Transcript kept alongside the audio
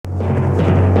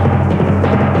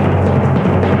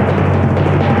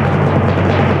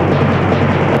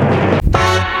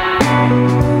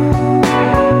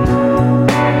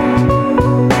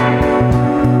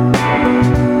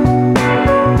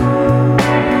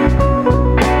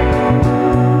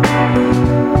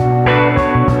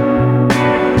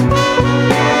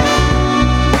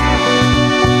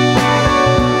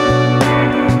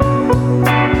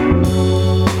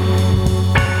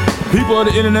of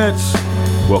the internets?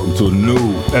 Welcome to a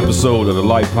new episode of the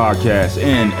Light Podcast.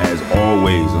 And as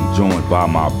always, I'm joined by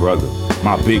my brother,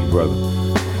 my big brother,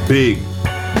 Big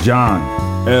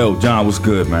John L. John, what's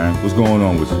good, man? What's going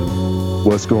on with you?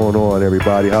 What's going on,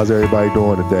 everybody? How's everybody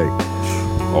doing today?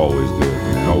 Always good,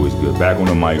 man. Always good. Back on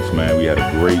the mics, man. We had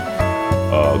a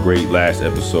great last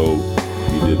episode.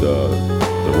 We did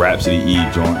the Rhapsody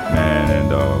Eve joint, man,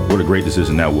 and what a great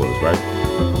decision that was, right?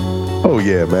 Oh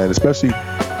yeah, man. Especially,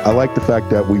 I like the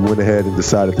fact that we went ahead and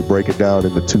decided to break it down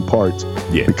into two parts.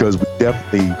 Yeah. Because we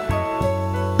definitely,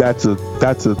 that's a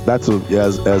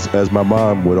as my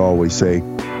mom would always say,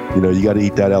 you know, you got to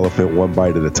eat that elephant one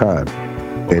bite at a time,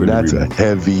 and that's a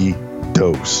heavy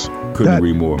dose. Couldn't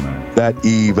agree more, man. That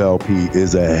Eve LP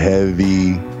is a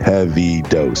heavy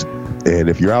dose. And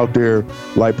if you're out there,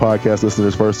 Light Podcast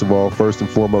listeners, first and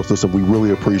foremost, listen, we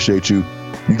really appreciate you.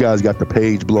 You guys got the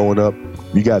page blowing up.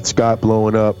 You got Scott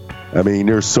blowing up. I mean,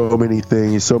 there's so many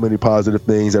things, so many positive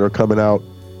things that are coming out.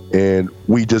 And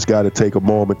we just got to take a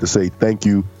moment to say thank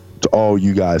you to all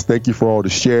you guys. Thank you for all the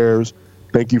shares.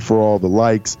 Thank you for all the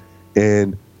likes.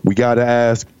 And we got to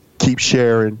ask, keep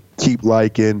sharing, keep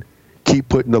liking, keep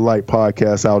putting the Light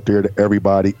Podcast out there to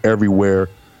everybody, everywhere.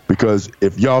 Because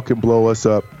if y'all can blow us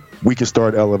up, we can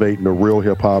start elevating the real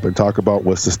hip hop and talk about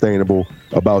what's sustainable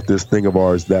about this thing of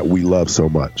ours that we love so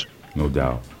much. No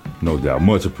doubt.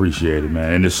 Much appreciated,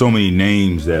 man. And there's so many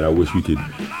names that I wish we could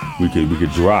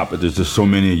drop. But there's just so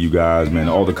many of you guys, man.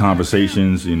 All the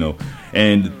conversations, you know.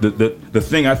 And the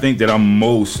thing I think that I'm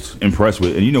most impressed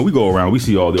with, and you know, we go around, we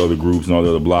see all the other groups and all the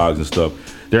other blogs and stuff.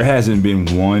 There hasn't been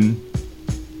one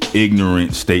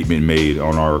ignorant statement made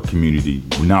on our community.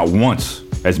 Not once.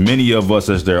 As many of us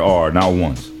as there are, not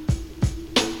once.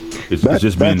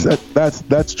 That's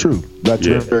true. That's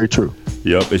very true.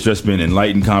 Yep, it's just been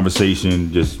enlightened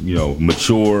conversation, just, you know,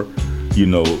 mature, you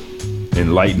know,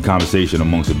 enlightened conversation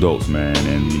amongst adults, man.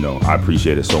 And, you know, I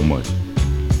appreciate it so much.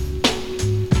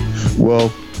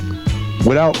 Well,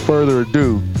 without further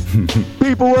ado,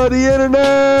 people of the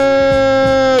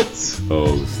internet!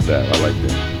 Oh, snap, I like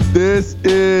that. This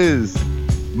is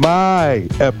my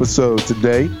episode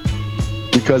today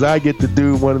because I get to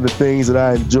do one of the things that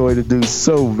I enjoy to do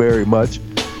so very much.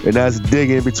 And that's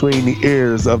digging between the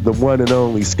ears of the one and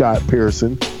only Scott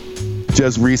Pearson.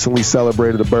 Just recently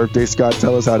celebrated a birthday. Scott,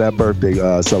 tell us how that birthday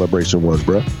celebration was,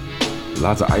 bro.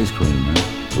 Lots of ice cream, man.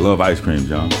 I love ice cream,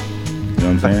 John. You know what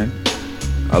I'm saying?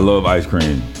 I love ice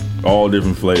cream. All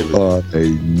different flavors. A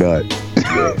nut.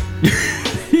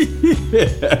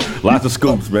 Yeah. Lots of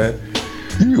scoops, man.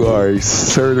 You are a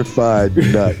certified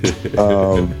nut.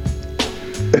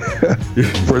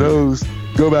 For those...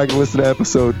 Go back and listen to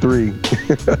episode 3.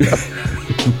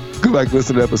 Go back and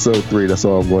listen to episode 3. That's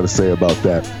all I'm going to say about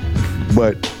that.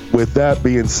 But with that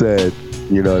being said,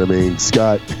 you know what I mean?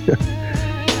 Scott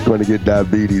going to get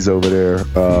diabetes over there.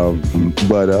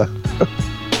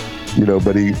 You know,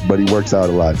 but he works out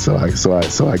a lot. So I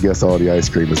guess all the ice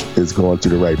cream is going to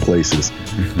the right places.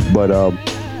 But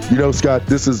you know, Scott,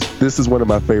 this is one of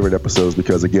my favorite episodes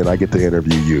because again, I get to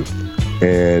interview you.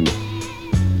 And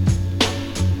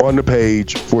on the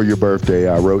page for your birthday,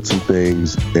 I wrote some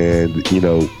things, and you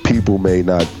know, people may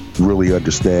not really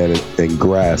understand and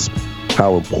grasp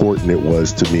how important it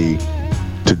was to me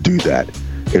to do that.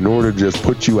 In order to just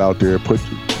put you out there,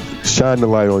 shine the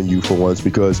light on you for once,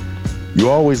 because you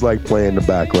always like playing the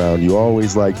background. You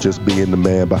always like just being the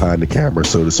man behind the camera,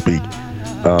 so to speak.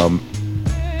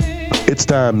 It's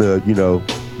time to, you know,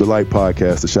 the Light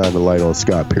Podcast to shine the light on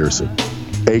Scott Pearson,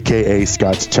 aka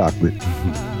Scott's Chocolate.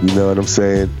 You know what I'm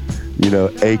saying? You know,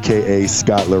 aka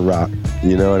Scott LaRock.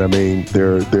 You know what I mean?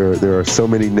 There are so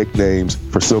many nicknames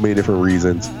for so many different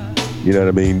reasons. You know what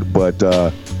I mean? But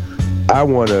I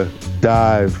want to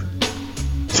dive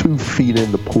 2 feet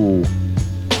in the pool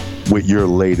with your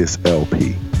latest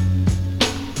LP.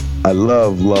 I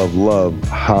love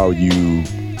how you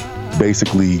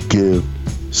basically give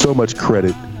so much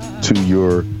credit to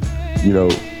your, you know,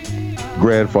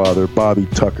 grandfather, Bobby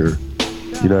Tucker.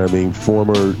 You know what I mean?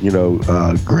 Former, you know,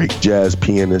 great jazz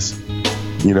pianist.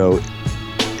 You know,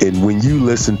 and when you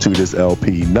listen to this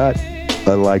LP, not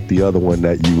unlike the other one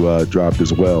that you dropped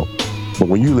as well, but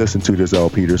when you listen to this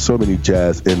LP, there's so many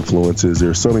jazz influences.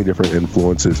 There's so many different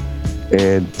influences,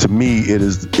 and to me, it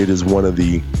is one of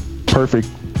the perfect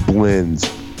blends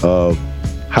of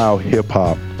how hip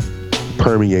hop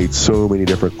permeates so many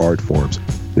different art forms.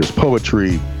 There's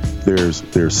poetry, there's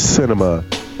cinema.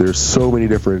 There's so many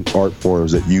different art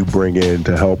forms that you bring in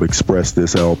to help express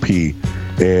this LP.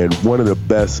 And one of the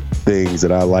best things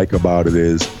that I like about it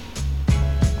is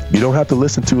you don't have to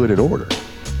listen to it in order.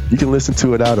 You can listen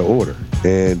to it out of order.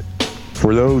 And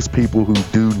for those people who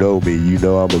do know me,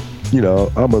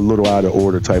 I'm a little out of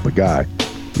order type of guy.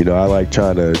 I like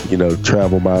trying to,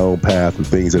 travel my own path and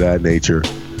things of that nature.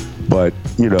 But,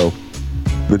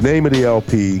 the name of the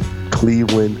LP,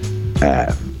 Cleveland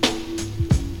Ave.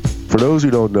 For those who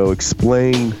don't know,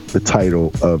 explain the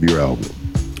title of your album.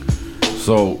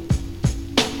 So,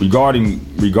 regarding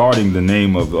the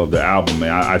name of the album,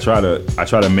 man, I try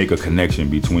to make a connection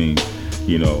between,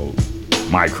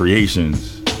 my creations,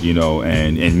 and me. You know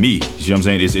what I'm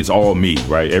saying? It's all me,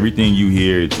 right? Everything you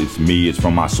hear, it's me. It's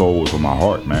from my soul, it's from my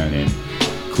heart, man. And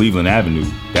Cleveland Avenue,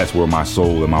 that's where my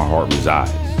soul and my heart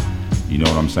resides. You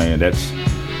know what I'm saying?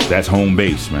 That's home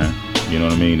base, man. You know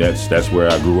what I mean? That's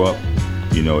where I grew up.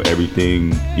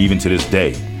 Everything, even to this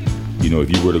day.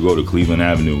 If you were to go to Cleveland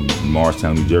Avenue in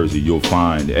Morristown, New Jersey, you'll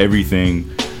find everything,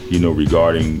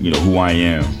 regarding, who I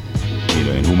am,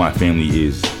 and who my family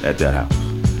is at that house,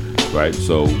 right?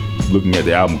 So looking at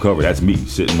the album cover, that's me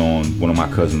sitting on one of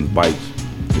my cousin's bikes.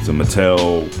 It's a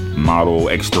Mattel model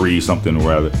X3 something or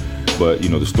rather. But,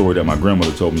 the story that my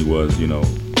grandmother told me was,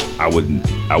 I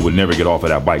would never get off of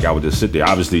that bike. I would just sit there.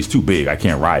 Obviously, it's too big. I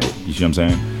can't ride it. You see what I'm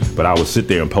saying? But I would sit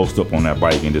there and post up on that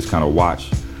bike and just kind of watch,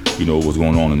 what's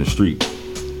going on in the street.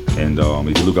 And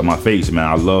if you look at my face, man,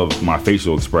 I love my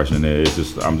facial expression there. It's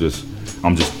just, I'm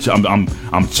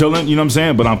chilling, you know what I'm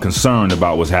saying? But I'm concerned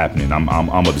about what's happening. I'm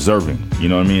observing, you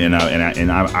know what I mean? And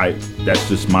I that's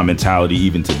just my mentality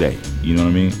even today. You know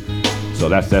what I mean? So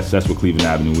that's what Cleveland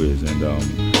Avenue is. And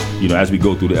as we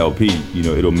go through the LP,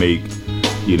 it'll make,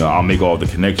 I'll make all the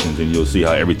connections, and you'll see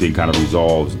how everything kind of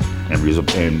resolves and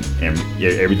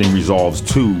everything resolves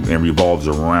to and revolves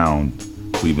around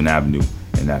Cleveland Avenue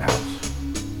and that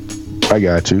house. I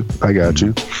got you.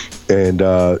 And,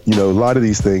 a lot of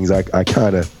these things, I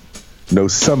kind of know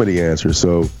some of the answers.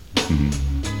 So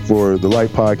for the Light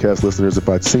Podcast listeners, if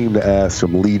I seem to ask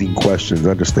some leading questions,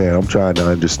 understand I'm trying to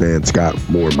understand Scott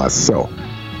more myself.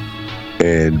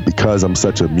 And because I'm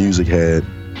such a music head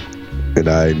and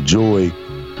I enjoy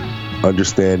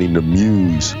understanding the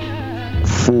muse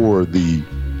for the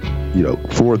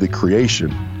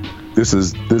creation, this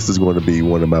is going to be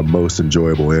one of my most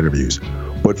enjoyable interviews.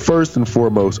 But first and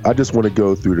foremost, I just want to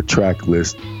go through the track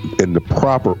list in the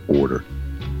proper order,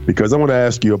 because I want to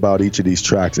ask you about each of these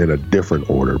tracks in a different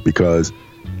order, because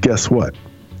guess what?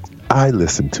 I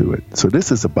listened to it. So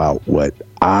this is about what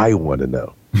I want to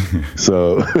know.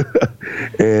 So,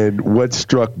 and what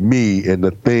struck me and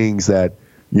the things that,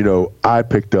 I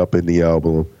picked up in the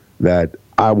album that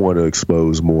I want to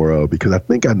expose more of, because I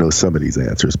think I know some of these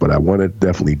answers, but I want to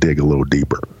definitely dig a little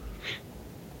deeper.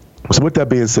 So with that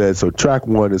being said, so track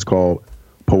 1 is called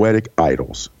Poetic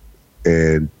Idols,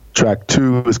 and track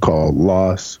 2 is called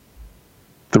Lost.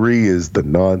 3 is The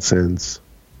Nonsense.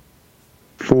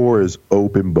 4 is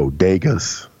Open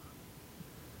Bodegas.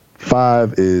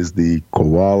 5 is the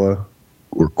Kula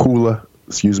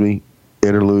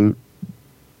interlude.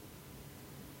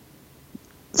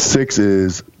 6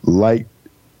 is Light.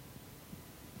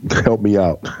 Help me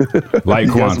out. Light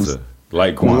Kwanzaa.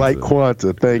 Light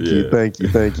Kwanzaa.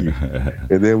 Thank you.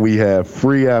 And then we have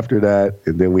Free after that,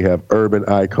 and then we have Urban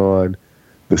Icon,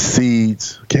 The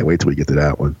Seeds. Can't wait till we get to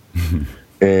that one.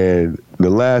 And the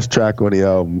last track on the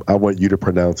album, I want you to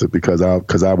pronounce it because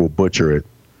I will butcher it.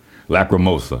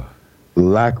 Lacrimosa.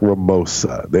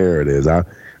 There it is. I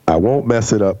won't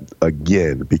mess it up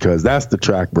again, because that's the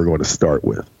track we're going to start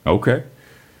with. Okay.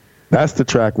 That's the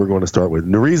track we're going to start with.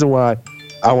 And the reason why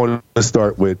I want to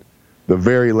start with the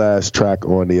very last track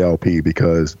on the LP,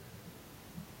 because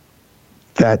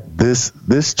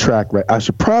this track, right, I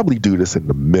should probably do this in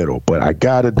the middle, but I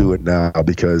got to do it now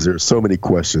because there's so many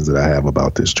questions that I have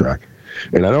about this track.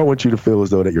 And I don't want you to feel as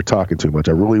though that you're talking too much.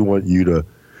 I really want you to,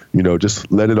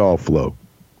 just let it all flow.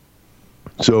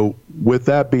 So with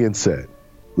that being said,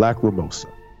 Lacrimosa.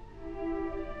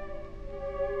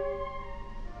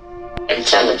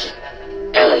 Intelligent,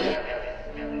 elegant,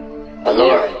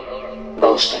 alluring,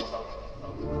 boasting,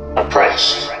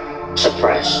 oppressed,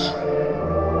 suppressed,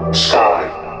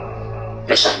 scarred,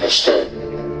 misunderstood,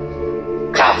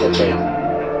 complicated,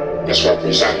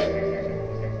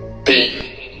 misrepresented,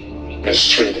 beaten,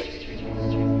 mistreated,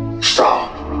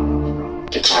 strong,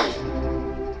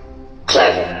 determined,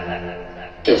 clever,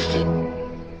 gifted,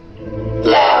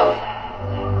 loud,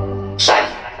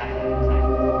 silent,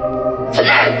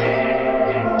 fanatical,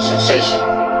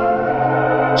 sensational,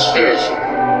 spiritual,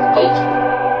 open,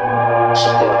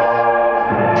 supportive,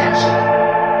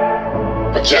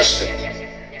 passive, majestic,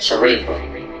 cerebral,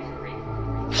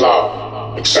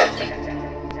 flawed, accepting,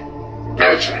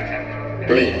 nurturing,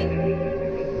 bleeding,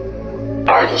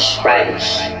 artists,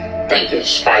 writers,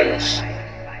 thinkers, fighters,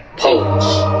 poets,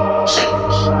 singers,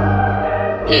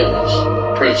 healers,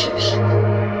 preachers,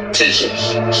 teachers,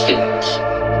 students,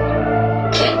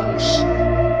 kings,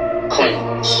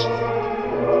 queens,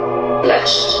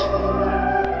 blessed.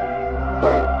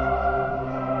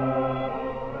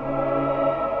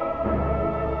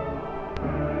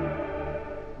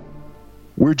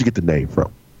 Where'd you get the name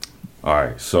from? All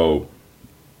right, so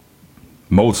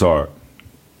Mozart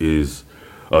is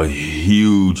a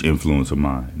huge influence of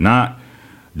mine, not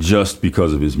just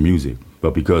because of his music,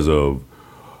 but because of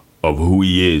who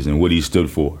he is and what he stood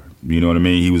for. You know what I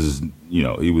mean? He was,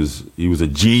 he was a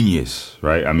genius,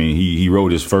 right? I mean, he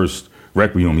wrote his first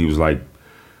Requiem. He was like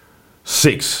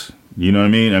 6. You know what I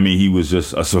mean? I mean, he was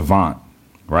just a savant,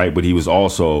 right? But he was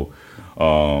also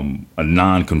a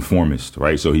nonconformist,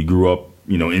 right? So he grew up,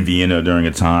 in Vienna during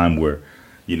a time where,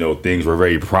 things were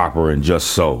very proper and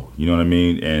just so. You know what I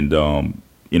mean? And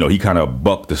he kind of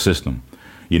bucked the system.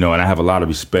 And I have a lot of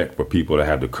respect for people that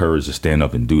have the courage to stand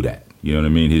up and do that. You know what I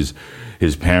mean?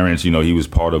 His parents, he was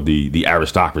part of the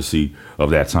aristocracy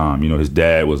of that time. His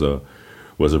dad was a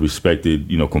respected,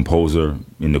 composer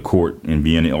in the court in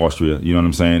Vienna, Austria. You know what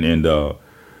I'm saying? And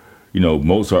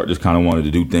Mozart just kind of wanted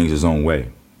to do things his own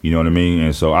way. You know what I mean?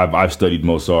 And so I've studied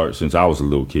Mozart since I was a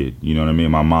little kid. You know what I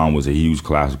mean? My mom was a huge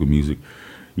classical music,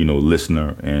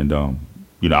 listener, and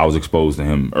I was exposed to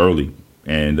him early.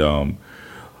 And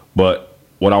but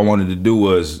what I wanted to do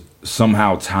was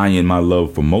somehow tie in my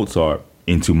love for Mozart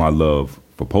into my love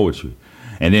for poetry,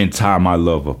 and then tie my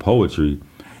love of poetry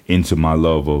into my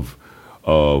love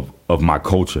of my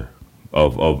culture,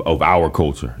 of our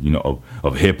culture,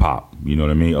 of hip hop, you know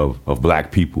what I mean, of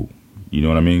black people, you know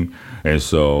what I mean. And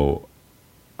so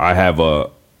I have a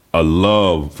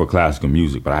love for classical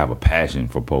music, but I have a passion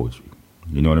for poetry,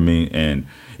 you know what I mean. And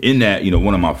in that,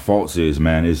 one of my faults is,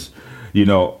 man,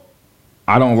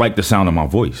 I don't like the sound of my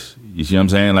voice. You see what I'm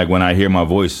saying? Like when I hear my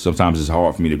voice, sometimes it's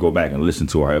hard for me to go back and listen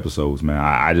to our episodes, man.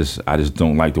 I just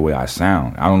don't like the way I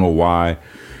sound. I don't know why.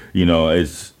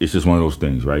 It's just one of those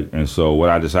things, right? And so what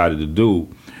I decided to do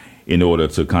in order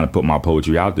to kind of put my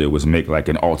poetry out there was make like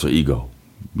an alter ego.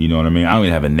 You know what I mean? I don't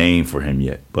even have a name for him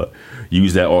yet, but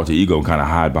use that alter ego and kind of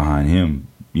hide behind him,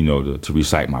 to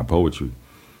recite my poetry.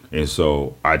 And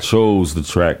so I chose the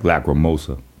track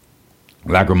Lacrimosa.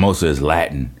 Lacrimosa is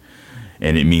Latin,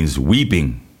 and it means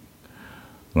weeping,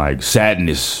 like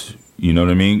sadness, you know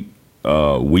what I mean?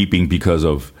 Weeping because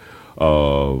of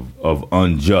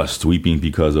unjust, weeping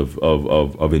because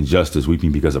of injustice,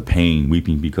 weeping because of pain,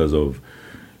 weeping because of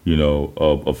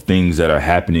of things that are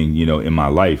happening, in my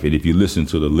life. And if you listen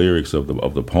to the lyrics of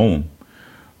the poem,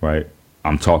 right,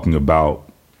 I'm talking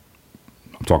about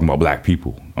black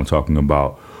people. I'm talking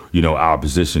about, our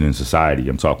position in society.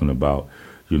 I'm talking about,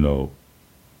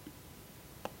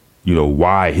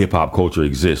 why hip hop culture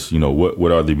exists.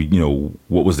 What are the,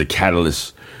 what was the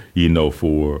catalyst,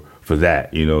 for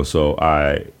that, So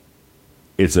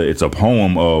it's a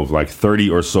poem of like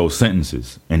 30 or so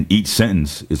sentences, and each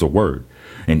sentence is a word.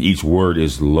 And each word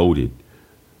is loaded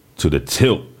to the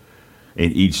tilt,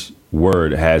 and each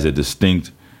word has a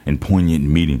distinct and poignant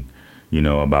meaning,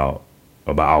 about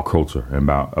our culture and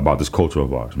about this culture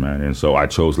of ours, man. And so I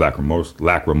chose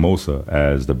Lacrimosa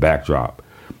as the backdrop,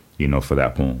 for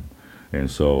that poem. And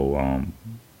so,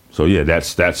 yeah,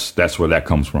 that's where that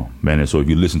comes from, man. And so if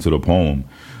you listen to the poem,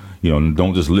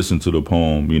 don't just listen to the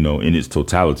poem, in its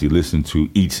totality. Listen to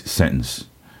each sentence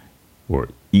or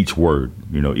each word.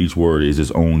 Each word is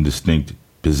its own distinct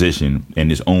position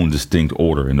and its own distinct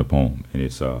order in the poem. And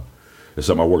it's something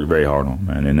I worked very hard on,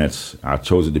 man. And I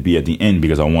chose it to be at the end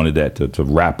because I wanted that to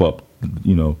wrap up,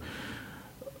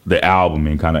 the album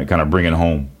and kind of bring it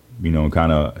home, and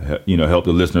kind of, help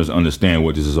the listeners understand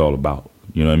what this is all about.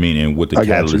 You know what I mean? And what the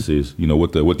catalyst is,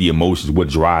 what the emotions, what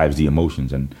drives the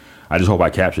emotions. And I just hope I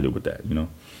captured it with that,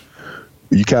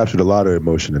 You captured a lot of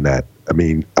emotion in that. I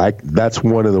mean, that's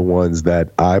one of the ones that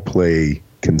I play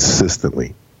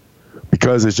consistently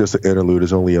because it's just an interlude.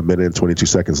 It's only 1 minute and 22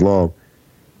 seconds long.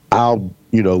 I'll,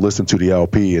 listen to the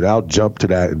LP and I'll jump to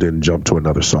that and then jump to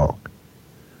another song.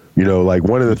 Like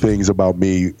one of the things about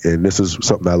me, and this is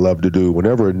something I love to do,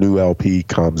 whenever a new LP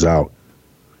comes out,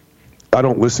 I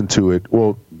don't listen to it.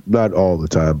 Well, not all the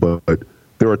time, but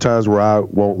there are times where I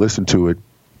won't listen to it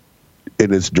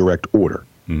in its direct order.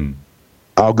 Mm.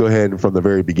 I'll go ahead and from the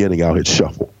very beginning, I'll hit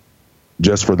shuffle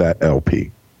just for that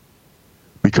LP.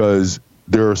 Because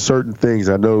there are certain things,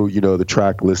 I know, the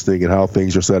track listing and how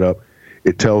things are set up,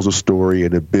 it tells a story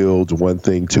and it builds one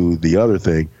thing to the other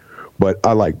thing. But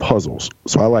I like puzzles.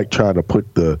 So I like trying to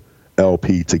put the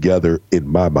LP together in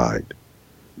my mind.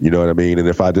 You know what I mean? And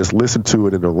if I just listen to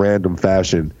it in a random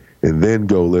fashion and then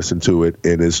go listen to it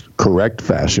in its correct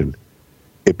fashion,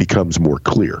 it becomes more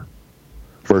clear.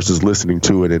 versus listening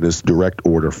to it in its direct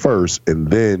order first and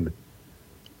then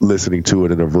listening to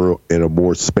it in a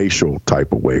more spatial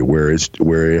type of way where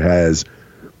it has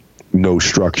no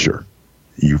structure.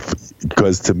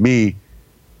 Because to me,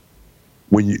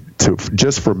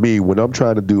 for me, when I'm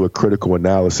trying to do a critical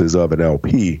analysis of an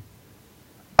LP,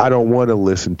 I don't want to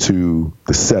listen to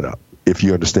the setup, if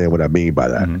you understand what I mean by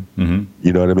that. Mm-hmm.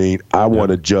 You know what I mean? I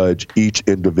want to judge each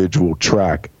individual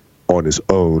track on its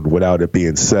own without it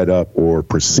being set up or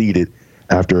preceded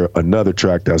after another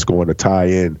track that's going to tie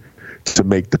in to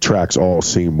make the tracks all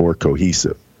seem more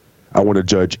cohesive. I want to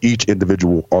judge each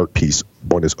individual art piece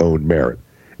on its own merit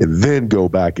and then go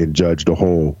back and judge the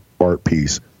whole art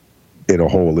piece in a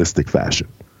holistic fashion.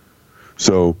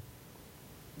 So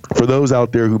for those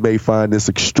out there who may find this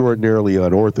extraordinarily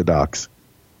unorthodox,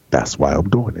 that's why I'm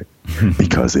doing it,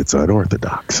 because it's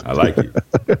unorthodox. I like it.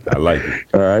 I like it.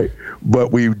 All right.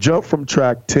 But we jumped from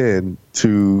track 10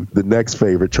 to the next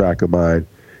favorite track of mine,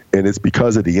 and it's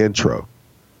because of the intro.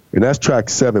 And that's track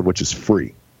 7, which is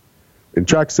Free. And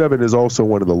track 7 is also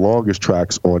one of the longest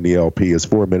tracks on the LP. It's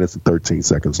 4 minutes and 13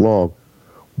 seconds long.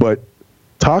 But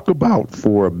talk about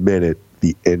for a minute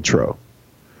the intro.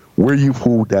 Where you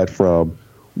pulled that from?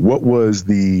 What was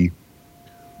the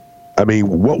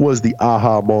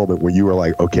aha moment where you were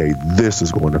like, okay, this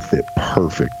is going to fit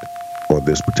perfect on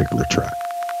this particular track?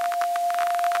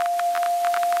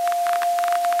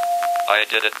 I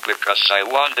did it because I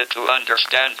wanted to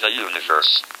understand the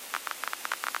universe.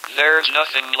 There's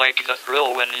nothing like the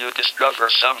thrill when you discover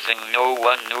something no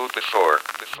one knew before.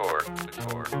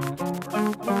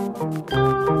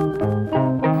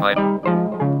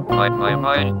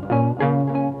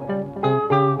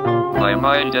 My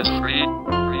mind is free.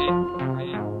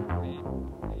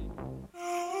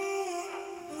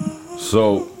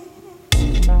 So,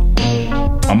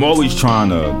 I'm always trying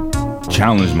to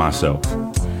challenge myself.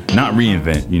 Not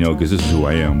reinvent, because this is who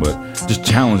I am, but just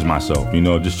challenge myself,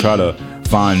 just try to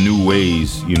find new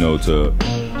ways, to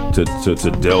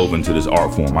delve into this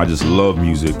art form. I just love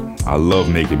music. I love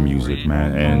making music,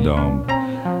 man. And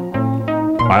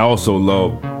I also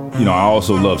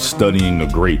love studying the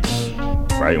greats,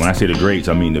 right? When I say the greats,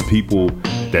 I mean the people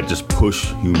that just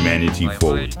push humanity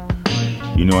forward.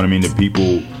 You know what I mean? The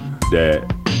people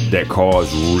that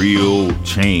cause real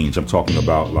change. I'm talking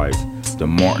about like the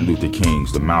Martin Luther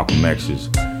Kings, the Malcolm X's,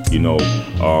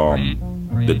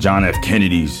 the John F.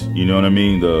 Kennedys, you know what I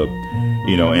mean?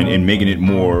 And making it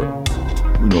more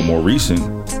recent,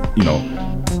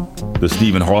 the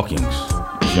Stephen Hawkings, you know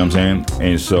what I'm saying?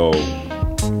 And so,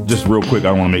 just real quick, I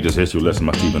don't want to make this history lesson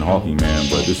about Stephen Hawking, man,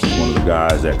 but this is one of the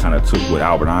guys that kind of took what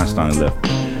Albert Einstein left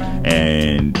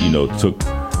and,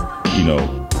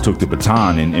 took the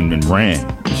baton and ran,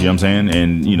 you see what I'm saying?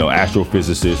 And,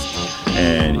 astrophysicist,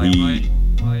 and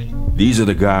these are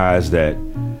the guys that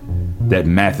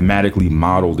mathematically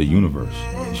model the universe.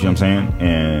 You see what I'm saying?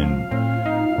 And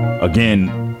again,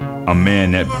 a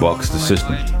man that bucks the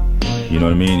system. You know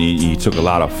what I mean? He took a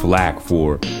lot of flack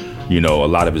for, a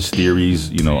lot of his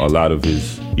theories, a lot of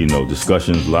his,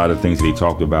 discussions, a lot of things that he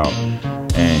talked about,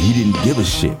 and he didn't give a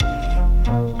shit.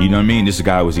 You know what I mean? This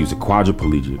guy he was a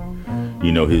quadriplegic.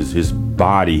 His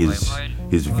body,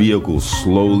 his vehicle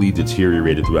slowly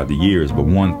deteriorated throughout the years, but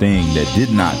one thing that did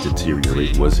not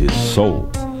deteriorate was his soul.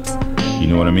 You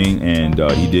know what I mean? And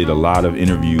he did a lot of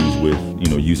interviews with,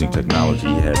 using technology.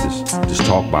 He had this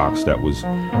talk box that was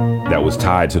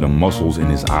tied to the muscles in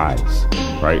his eyes,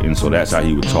 right? And so that's how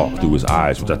he would talk, through his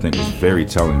eyes, which I think was very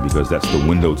telling because that's the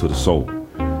window to the soul.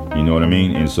 You know what I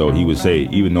mean? And so he would say,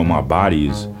 even though my body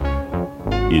is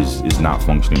not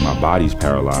functioning, my body's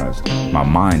paralyzed, my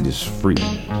mind is free.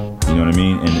 You know what I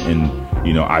mean? And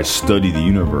I study the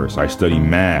universe, I study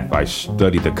math, I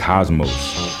study the cosmos.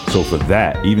 So for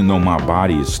that, even though my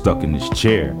body is stuck in this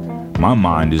chair, my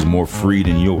mind is more free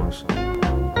than yours.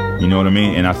 You know what I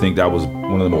mean? And I think that was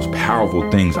one of the most powerful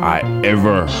things I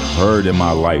ever heard in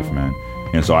my life, man.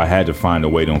 And so I had to find a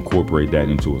way to incorporate that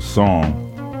into a song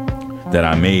that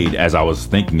I made as I was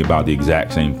thinking about the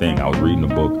exact same thing. I was reading a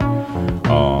book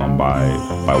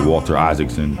by Walter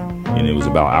Isaacson, and it was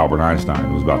about Albert Einstein.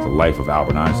 It was about the life of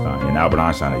Albert Einstein. And Albert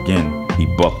Einstein, again, he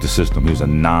bucked the system. He was a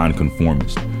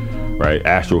non-conformist, right?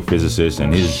 Astrophysicist,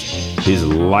 and his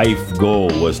life goal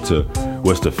was to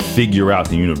figure out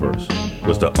the universe,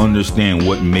 was to understand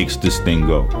what makes this thing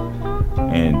go.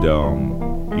 And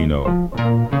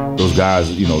those guys,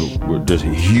 were just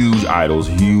huge idols,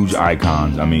 huge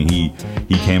icons. I mean, he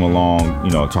came along,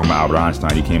 talking about Albert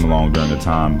Einstein, he came along during the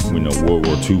time, World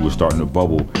War II was starting to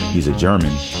bubble. He's a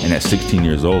German, and at 16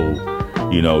 years old,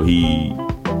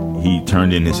 he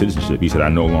turned in his citizenship. He said, I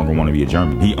no longer want to be a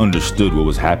German. He understood what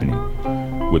was happening,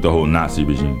 with the whole Nazi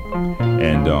regime.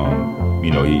 And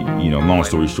long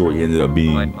story short, he ended up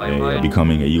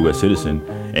becoming a U.S. citizen,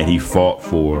 and he fought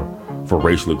for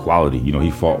racial equality.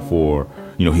 He fought for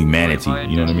humanity.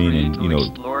 You know what I mean?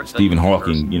 And Stephen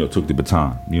Hawking took the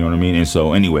baton. You know what I mean? And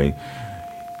so anyway,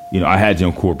 I had to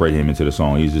incorporate him into the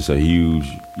song. He's just a huge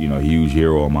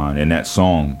hero of mine. And that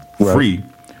song, Right. Free,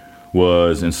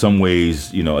 was in some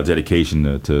ways, a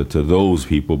dedication to those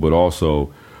people, but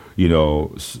also,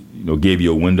 gave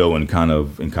you a window and kind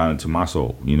of to my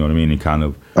soul. You know what I mean? And kind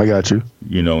of, I got you.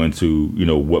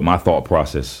 into what my thought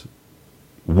process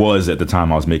was at the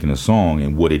time I was making the song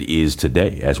and what it is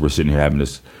today as we're sitting here having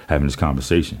this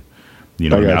conversation.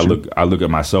 I look at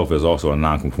myself as also a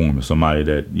nonconformist, somebody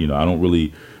that I don't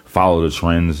really follow the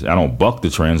trends. I don't buck the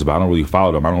trends, but I don't really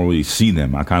follow them. I don't really see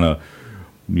them. I kind of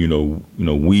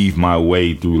weave my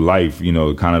way through life,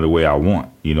 kind of the way I want,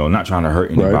 not trying to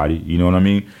hurt anybody, Right. you know what I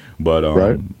mean? But,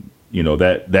 Right.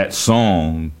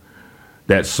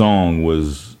 that song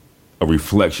was a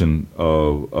reflection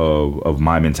of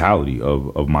my mentality,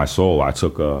 of my soul. I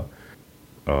took an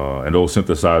old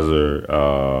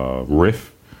synthesizer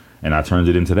riff and I turned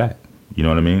it into that, you know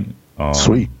what I mean?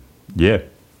 Sweet. Yeah.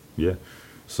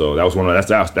 So that was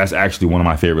that's actually one of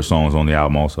my favorite songs on the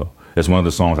album also. It's one of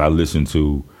the songs I listen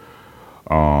to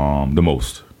the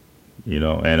most,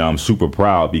 and I'm super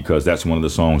proud because that's one of the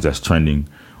songs that's trending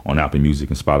on Apple Music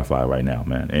and Spotify right now,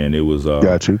 man. And it was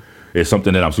Got you. It's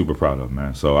something that I'm super proud of,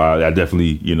 man. So I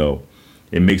definitely,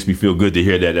 it makes me feel good to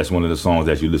hear that that's one of the songs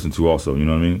that you listen to also, you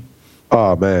know what I mean?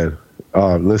 Oh man,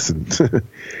 listen,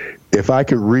 if I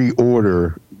could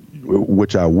reorder,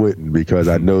 which I wouldn't because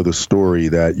I know the story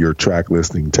that your track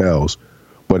listing tells,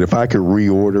 but if I could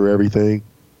reorder everything,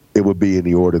 it would be in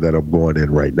the order that I'm going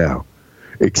in right now.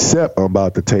 Except I'm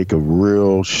about to take I'm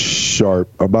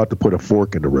about to put a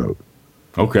fork in the road.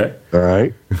 Okay. All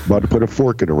right? I'm about to put a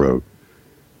fork in the road.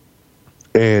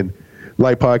 And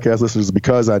like podcast listeners,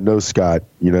 because I know Scott,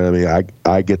 you know what I mean,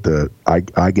 I get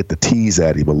to tease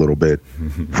at him a little bit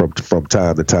from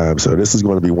time to time. So this is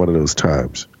going to be one of those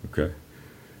times. Okay.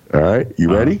 All right?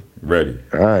 You ready? Ready.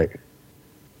 All right.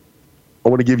 I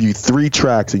want to give you 3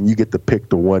 tracks and you get to pick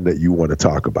the one that you want to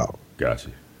talk about. Gotcha.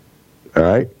 All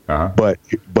right? Uh-huh.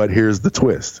 But here's the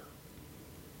twist.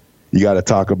 You got to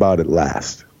talk about it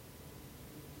last.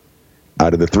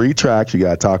 Out of the 3 tracks, you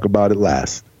got to talk about it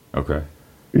last. Okay.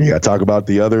 You got to talk about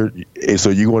the other.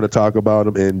 So you want to talk about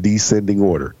them in descending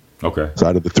order. Okay. So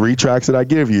out of the 3 tracks that I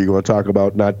give you, you're going to talk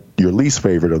about not your least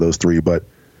favorite of those 3, but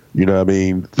you know what I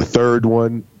mean? The third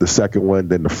one, the second one,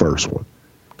 then the first one.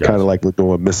 Gotcha. Kind of like we're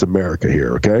doing Miss America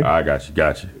here, okay? I got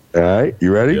you. All right,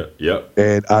 you ready? Yep.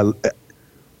 And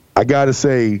I got to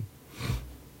say,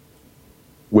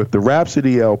 with the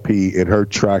Rhapsody LP and her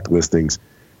track listings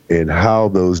and how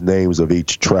those names of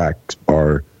each track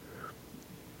are,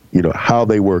 how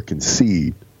they were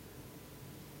conceived,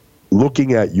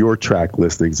 looking at your track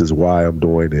listings is why I'm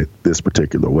doing it this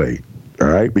particular way. All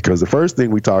right? Because the first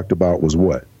thing we talked about was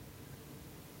what?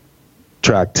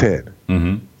 Track 10.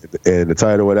 Mm-hmm. And the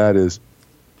title of that is,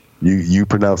 you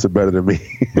pronounce it better than me.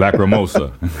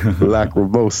 Lacrimosa.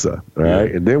 Lacrimosa. All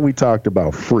right? And then we talked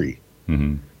about Free.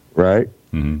 Mm-hmm. Right?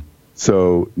 Mm-hmm.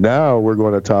 So now we're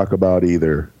going to talk about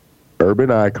either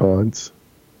Urban Icons,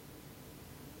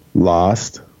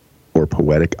 Lost, or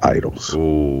Poetic Idols.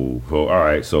 Oh, all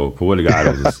right. So Poetic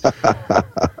Idols is All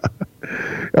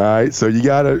right. So you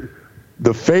got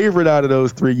the favorite out of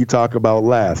those 3 you talk about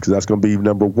last because that's going to be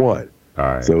number 1. all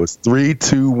right. So it's 3,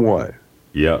 2, 1.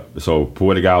 Yep. So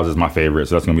Poetic Idols is my favorite,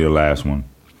 so that's gonna be the last one.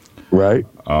 Right?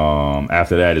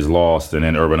 After that is Lost and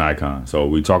then Urban Icon. So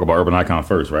we talk about Urban Icon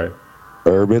first, right?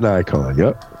 Urban Icon.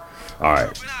 Yep. All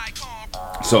right.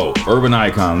 So Urban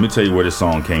Icon, let me tell you where this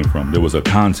song came from. There was a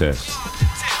contest.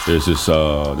 There's this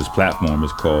platform.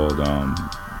 It's called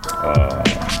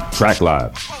Track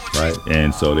Live, right?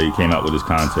 And so they came out with this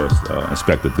contest.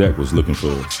 Inspector Deck was looking for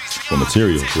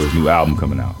material for his new album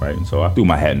coming out, right? And so I threw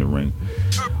my hat in the ring.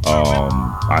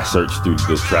 I searched through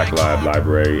this Track Live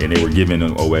library, and they were giving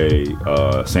away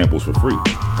samples for free,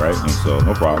 right? And so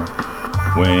no problem.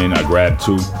 When I grabbed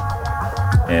 2,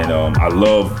 and I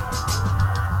love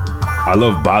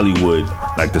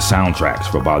Bollywood, like the soundtracks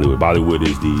for Bollywood. Bollywood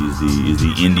is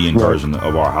the Indian version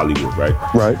of our Hollywood, right?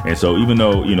 Right. And so even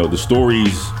though the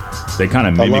stories, they kind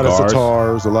of mimic a lot of ours.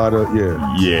 sitars, a lot of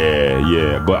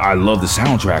Yeah. But I love the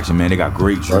soundtracks, and man, they got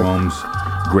great drums,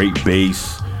 great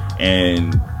bass,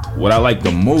 and what I like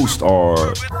the most are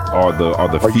the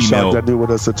Are you female. shocked I knew what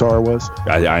a sitar was?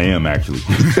 I am actually.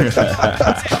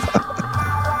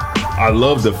 I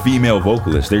love the female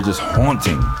vocalists. They're just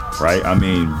haunting, right? I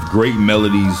mean, great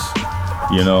melodies,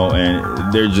 you know,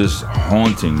 and they're just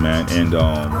haunting, man. And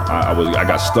I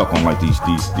got stuck on like these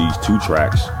 2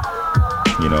 tracks,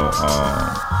 you know.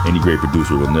 Any great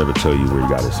producer will never tell you where he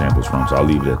got his samples from, so I'll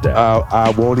leave it at that. I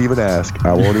won't even ask. The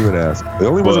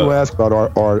only ones who ask about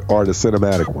are the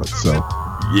cinematic ones. So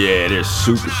yeah, they're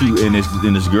super. And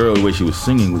this girl, the way she was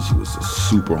singing, she was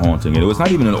super haunting. And it was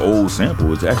not even an old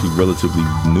sample. It's actually relatively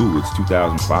new. It's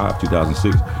 2005,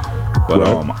 2006. But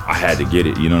right. I had to get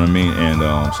it. You know what I mean? And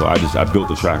so I built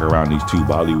the track around these 2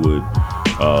 Bollywood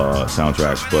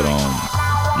soundtracks. But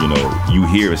you know, you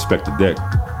hear Inspector Deck.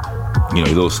 You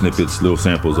know, little snippets, little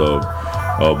samples of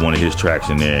one of his tracks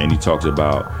in there, and he talks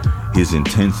about his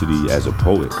intensity as a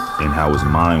poet and how his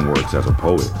mind works as a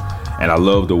poet. And I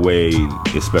love the way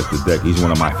Inspector Deck, he's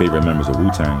one of my favorite members of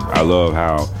Wu-Tang. I love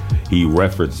how he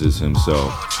references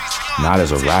himself not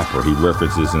as a rapper, he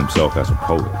references himself as a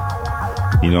poet.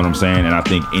 You know what I'm saying? And I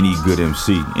think any good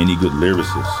MC, any good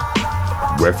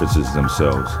lyricist references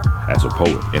themselves as a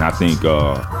poet. And I think,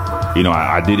 you know,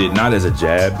 I did it not as a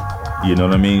jab, you know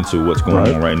what I mean, to what's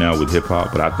going on right now with hip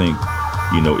hop. But I think,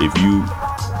 you know,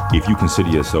 if you consider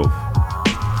yourself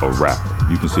a rapper,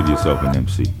 you consider yourself an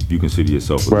MC, you consider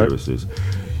yourself a lyricist,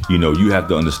 you know, you have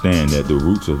to understand that the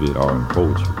roots of it are in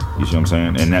poetry. You see what I'm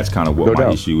saying? And that's kind of what my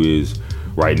issue is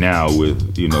right now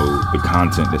with, you know, the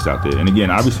content that's out there. And again,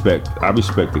 I respect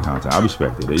the content. I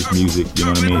respect it. It's music, you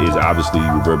know what I mean? It's obviously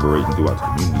reverberating throughout the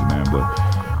community, man.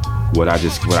 But what I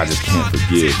just can't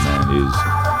forgive, man,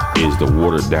 is the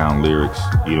watered down lyrics,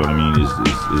 you know what I mean, is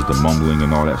the mumbling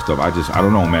and all that stuff. I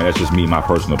don't know, man, that's just me, my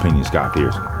personal opinion, Scott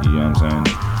Pearson, you know what I'm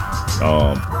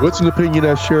saying? What's an opinion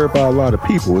that's shared by a lot of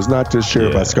people? It's not just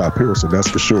shared by Scott Pearson, that's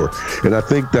for sure. And I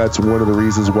think that's one of the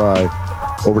reasons why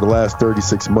over the last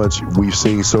 36 months we've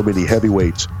seen so many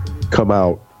heavyweights come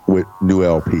out with new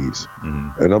LPs.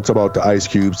 Mm-hmm. And I'm talking about the Ice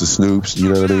Cubes, the Snoops,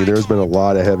 you know what I mean? There's been a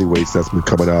lot of heavyweights that's been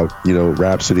coming out, you know,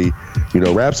 Rhapsody. You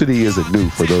know, Rhapsody isn't new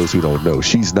for those who don't know.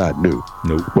 She's not new.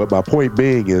 Nope. But my point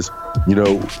being is, you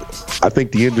know, I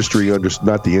think the industry,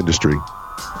 not the industry,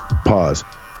 pause,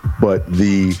 but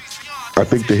I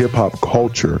think the hip hop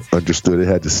culture understood it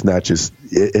had to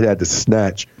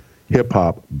snatch hip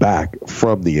hop back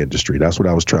from the industry. That's what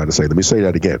I was trying to say. Let me say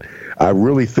that again. I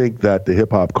really think that the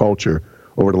hip hop culture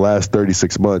over the last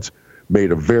 36 months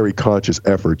made a very conscious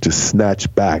effort to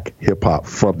snatch back hip hop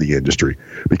from the industry,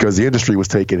 because the industry was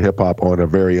taking hip hop on a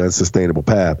very unsustainable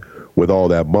path with all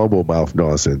that mumble mouth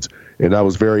nonsense. And I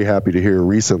was very happy to hear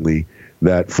recently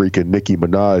that freaking Nicki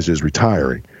Minaj is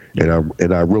retiring.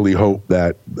 And I really hope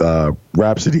that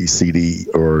Rhapsody CD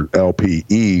or LP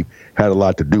Eve had a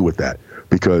lot to do with that,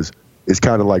 because it's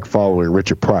kind of like following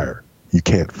Richard Pryor. You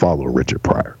can't follow Richard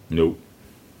Pryor. Nope.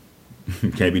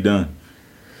 Can't be done.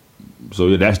 So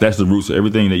yeah, that's the roots of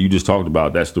everything that you just talked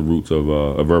about. That's the roots of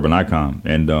Urban Icon,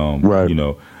 and you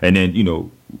know, and then, you know,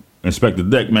 Inspector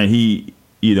Deck, man, he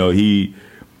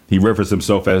referenced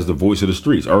himself as the voice of the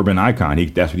streets, Urban Icon.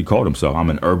 That's what he called himself. I'm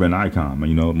an urban icon.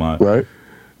 You know,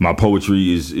 my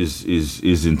poetry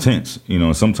is intense, you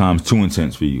know, sometimes too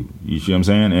intense for you. You see what I'm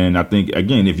saying? And I think,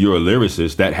 again, if you're a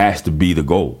lyricist, that has to be the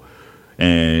goal.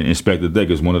 And Inspector Deck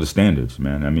is one of the standards,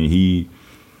 man. I mean,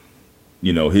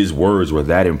 you know, his words were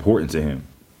that important to him.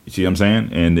 You see what I'm saying?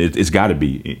 And it's got to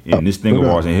be. In this thing of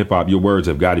ours in hip hop, your words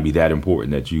have got to be that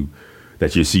important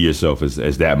that you see yourself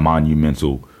as that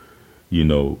monumental, you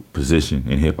know, position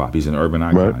in hip hop. He's an urban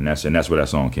icon, and that's where that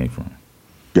song came from.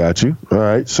 Got you. All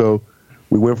right, so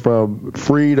we went from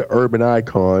free to urban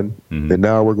icon, and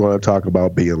now we're going to talk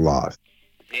about being lost.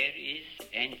 There is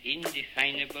an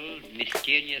indefinable,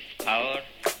 mysterious power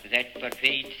that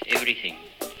pervades everything.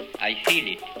 I feel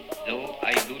it, though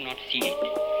I do not see it.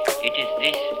 It is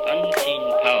this unseen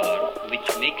power which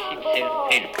makes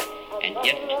itself felt, and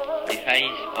yet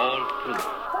defies all proof.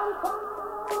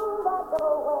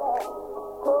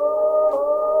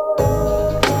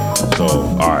 So,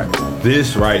 all right,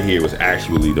 this right here was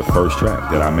actually the first track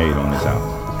that I made on this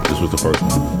album. This was the first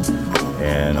one,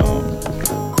 and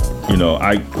you know,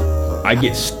 I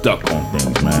get stuck on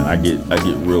things, man. I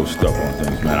get real stuck on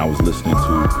things, man. I was listening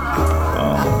to,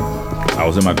 I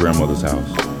was in my grandmother's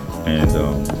house and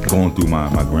going through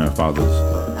my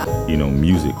grandfather's, you know,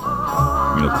 music,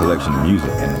 you know, collection of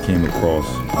music, and I came across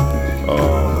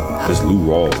this Lou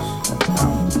Rawls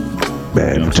album.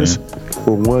 Man, you know just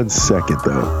for 1 second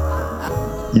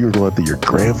though, you were going through your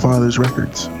grandfather's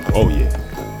records. Oh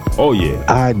yeah.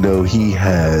 I know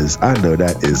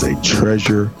that is a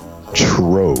treasure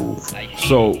trove.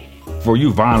 So, for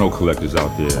you vinyl collectors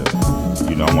out there,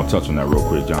 you know, I'm gonna touch on that real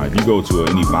quick, John. If you go to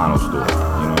any vinyl store,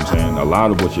 you know what I'm saying, a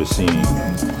lot of what you're seeing,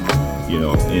 you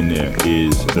know, in there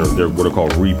is they're what are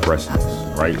called repressings,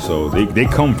 right? So they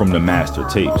come from the master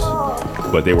tapes,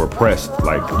 but they were pressed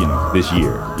like, you know, this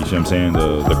year. You see what I'm saying?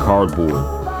 The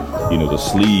cardboard, you know, the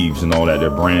sleeves and all that, they're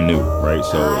brand new, right?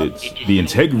 So it's the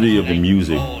integrity of the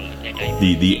music.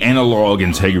 The analog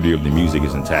integrity of the music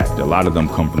is intact. A lot of them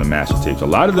come from the master tapes. A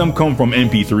lot of them come from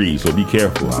MP3s, so be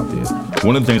careful out there.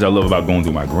 One of the things I love about going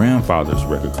through my grandfather's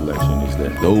record collection is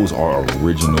that those are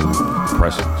original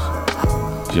pressings. See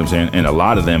what I'm saying? And a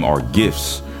lot of them are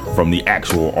gifts from the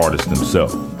actual artist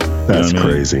themselves. That's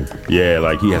crazy. Yeah,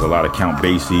 like he has a lot of Count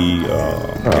Basie. He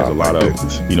has a lot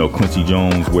of, you know, Quincy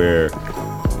Jones, where,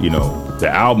 you know, the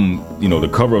album, you know, the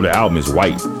cover of the album is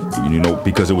white, you know,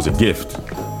 because it was a gift.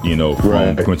 You know,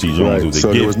 from Quincy Jones, right. It was a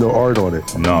so gift. There was no art on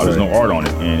it. No, there's no art on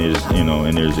it, and there's, you know,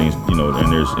 and there's, you know,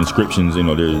 and there's inscriptions. You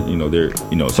know, there's, you know, there,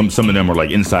 you know, some of them are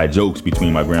like inside jokes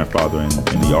between my grandfather and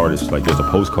the artist. Like there's a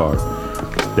postcard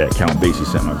that Count Basie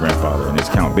sent my grandfather, and it's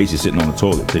Count Basie sitting on the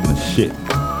toilet taking a shit,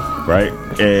 right?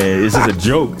 And it's just a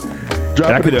joke.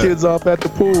 Dropping the kids off at the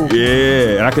pool.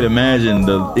 Yeah, and I could imagine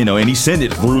you know, and he sent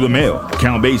it through the mail,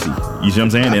 Count Basie. You see what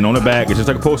I'm saying? And on the back, it's just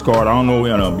like a postcard. I don't know,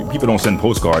 you know, people don't send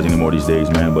postcards anymore these days,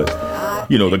 man. But,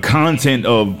 you know, the content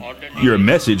of your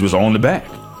message was on the back.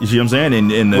 You see what I'm saying?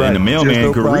 And the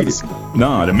mailman could read it.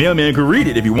 Nah, the mailman could read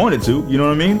it if he wanted to. You know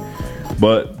what I mean?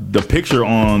 But the picture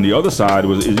on the other side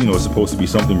was, you know, supposed to be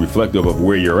something reflective of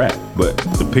where you're at. But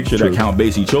the picture that Count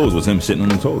Basie chose was him sitting on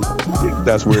the toilet.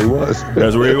 That's where he was.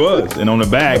 That's where he was. And on the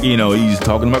back, you know, he's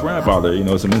talking to my grandfather. You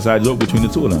know, some inside joke between the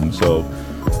two of them. So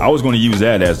I was going to use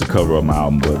that as the cover of my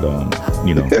album, but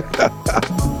you know,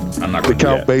 I'm not going to.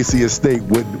 The Count Basie estate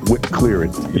wouldn't clear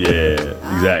it. Yeah,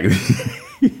 exactly.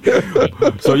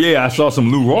 So yeah, I saw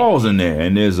some Lou Rawls in there,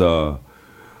 and there's a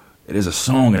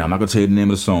song, and I'm not gonna tell you the name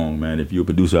of the song, man. If you're a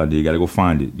producer out there, you gotta go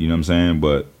find it. You know what I'm saying?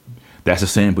 But that's a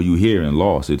sample you hear in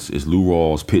Lost. It's Lou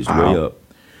Rawls pitched way up.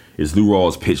 It's Lou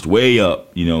Rawls pitched way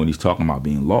up, you know, and he's talking about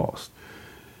being lost.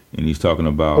 And he's talking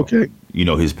about, you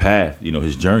know, his path, you know,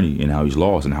 his journey, and how he's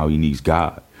lost and how he needs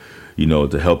God, you know,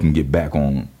 to help him get back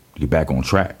on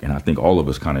track. And I think all of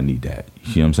us kind of need that.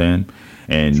 You see what I'm saying?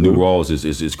 And Lou Rawls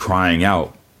is crying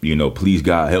out, you know, please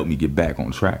God, help me get back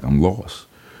on track. I'm lost.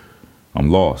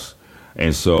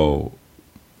 And so,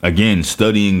 again,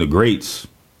 studying the greats,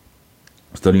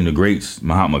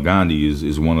 Mahatma Gandhi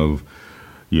is one of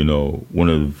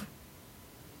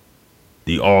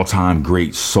the all-time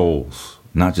great souls,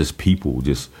 not just people,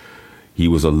 he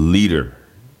was a leader,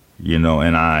 you know,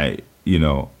 and I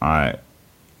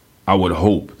would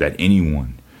hope that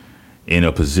anyone in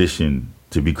a position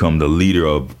to become the leader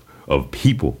of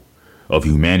people, of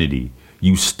humanity,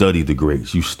 you study the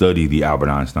greats, you study the Albert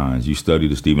Einsteins, you study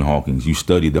the Stephen Hawkings, you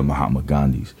study the Mahatma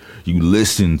Gandhis, you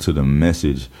listen to the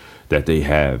message that they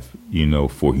have, you know,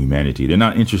 for humanity. They're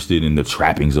not interested in the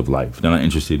trappings of life. They're not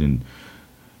interested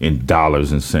in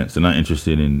dollars and cents. They're not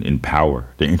interested in power.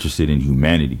 They're interested in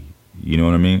humanity. You know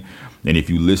what I mean? And if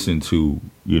you listen to,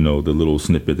 you know, the little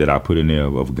snippet that I put in there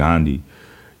of Gandhi,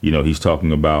 you know, he's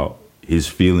talking about his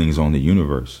feelings on the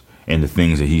universe and the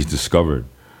things that he's discovered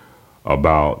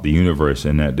about the universe,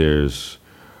 and that there's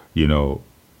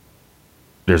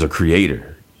a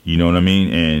creator, you know what I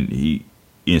mean? And he,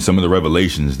 in some of the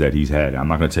revelations that he's had, I'm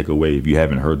not going to take away. If you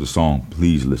haven't heard the song,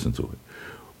 please listen to it.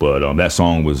 But that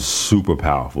song was super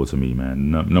powerful to me, man.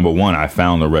 Number one, I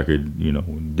found the record, you know,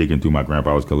 digging through my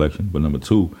grandfather's collection. But number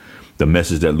two, the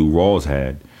message that Lou Rawls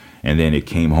had, and then it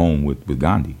came home with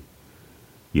Gandhi.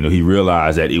 You know, he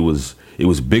realized that it was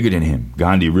bigger than him.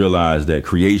 Gandhi realized that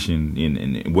creation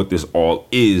and what this all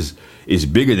is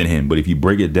bigger than him. But if you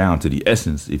break it down to the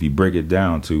essence, if you break it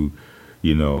down to,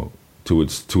 you know, to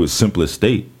its simplest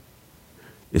state,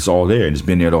 it's all there, and it's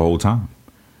been there the whole time.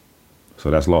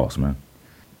 So that's Lost, man.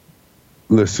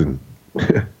 Listen.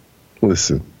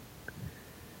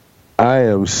 I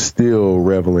am still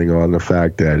reveling on the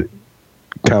fact that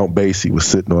Count Basie was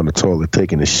sitting on the toilet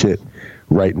taking a shit,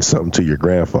 writing something to your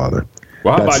grandfather.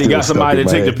 Well, how about he got somebody to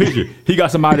take the picture? He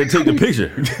got somebody to take the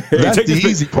picture. That's the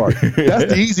easy part.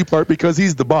 That's the easy part because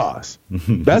he's the boss.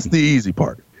 That's the easy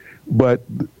part. But,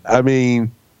 I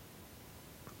mean,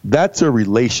 that's a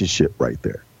relationship right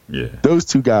there. Yeah. Those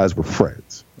two guys were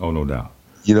friends. Oh, no doubt.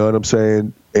 You know what I'm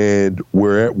saying? And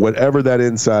whatever that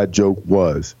inside joke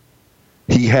was,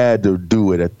 he had to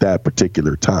do it at that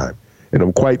particular time. And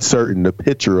I'm quite certain the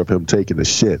picture of him taking the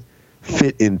shit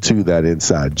fit into that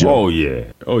inside joke. Oh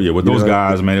yeah. With those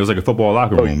guys, man, it was like a football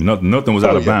locker room. Nothing was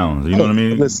out of bounds. You know what I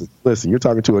mean? Listen, you're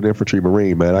talking to an infantry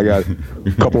Marine, man. I got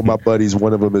a couple of my buddies.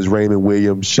 One of them is Raymond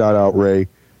Williams. Shout out Ray.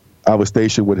 I was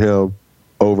stationed with him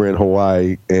over in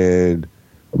Hawaii, and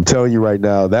I'm telling you right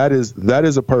now, that is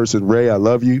a person, Ray, I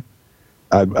love you.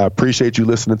 I appreciate you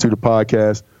listening to the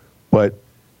podcast, but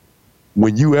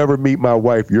when you ever meet my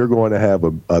wife, you're going to have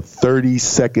a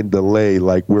 30-second delay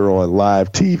like we're on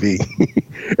live TV.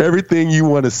 Everything you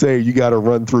want to say, you got to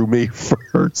run through me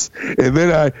first. And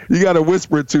then you got to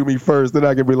whisper it to me first. Then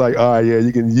I can be like, all right, yeah,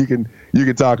 you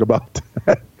can talk about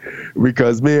that.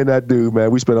 Because me and that dude,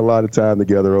 man, we spent a lot of time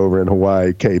together over in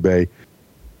Hawaii, K-Bay.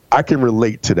 I can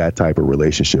relate to that type of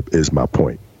relationship is my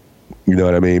point. You know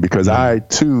what I mean? Because I,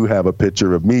 too, have a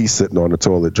picture of me sitting on the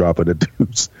toilet dropping the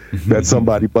deuce that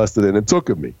somebody busted in and took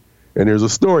of me. And there's a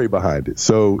story behind it.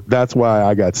 So that's why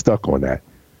I got stuck on that.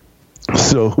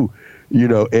 So, you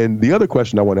know, and the other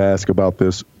question I want to ask about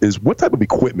this is what type of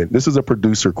equipment? This is a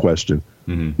producer question.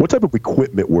 Mm-hmm. What type of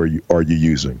equipment are you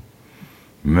using?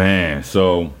 Man,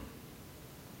 so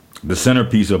the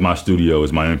centerpiece of my studio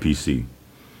is my MPC.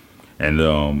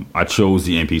 And I chose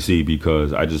the MPC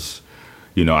because I just...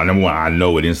 You know, I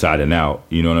know it inside and out.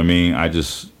 You know what I mean? I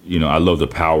just, you know, I love the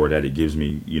power that it gives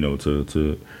me, you know,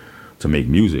 to make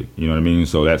music. You know what I mean?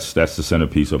 So that's the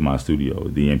centerpiece of my studio,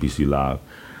 the MPC Live.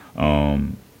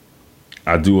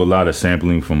 I do a lot of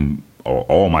sampling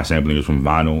all my sampling is from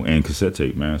vinyl and cassette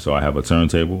tape, man. So I have a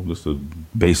turntable, just a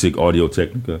basic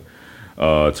Audio-Technica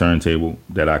turntable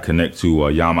that I connect to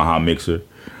a Yamaha mixer.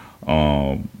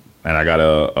 And I got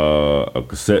a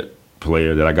cassette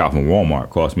player that I got from Walmart.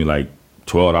 Cost me like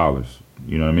 $12,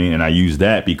 you know what I mean? And I use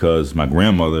that because my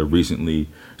grandmother recently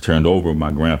turned over my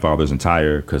grandfather's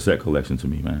entire cassette collection to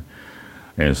me, man.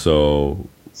 And so,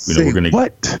 you know, we're gonna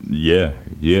what?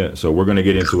 Yeah. So we're gonna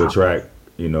get into a track,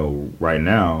 you know, right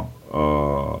now,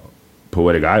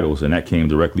 Poetic Idols, and that came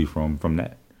directly from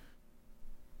that.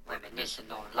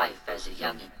 Reminiscing on life as a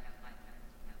youngin',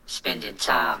 spending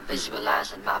time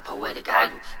visualizing my poetic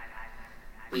idols,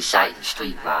 reciting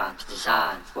street rhymes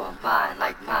designed for a mind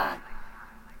like mine.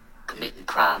 Committing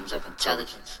crimes of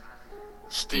intelligence,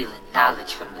 stealing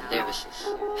knowledge from the lyricists,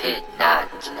 head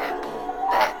nodding to that boom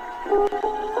bap.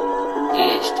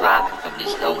 Ears throbbing from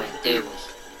these low-end theories,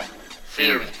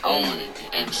 fearing only the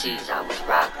MCs I was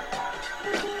rocking,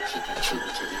 keeping true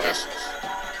to the essence.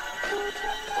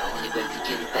 The only way we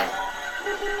get it back.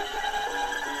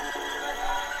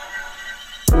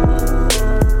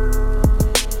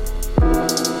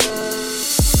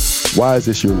 Why is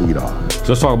this your lead off? So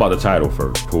let's talk about the title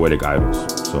first, Poetic Idols.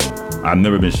 So I've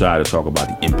never been shy to talk about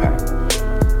the impact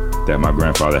that my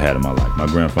grandfather had in my life. My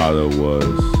grandfather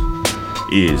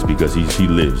is because he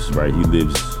lives, right? He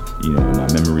lives, you know, in my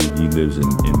memory. He lives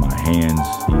in my hands.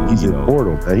 He's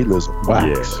immortal, man. He lives in wax.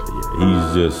 Yeah.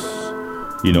 He's just,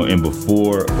 you know, and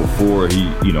before he,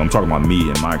 you know, I'm talking about me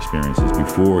and my experiences.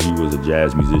 Before he was a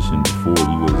jazz musician, before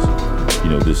he was, you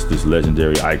know, this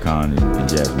legendary icon in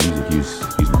jazz music, he's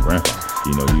my grandfather.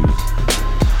 You know, he was,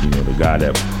 you know, the guy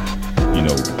that, you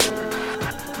know,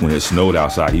 when it snowed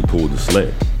outside, he pulled the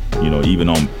sled. You know, even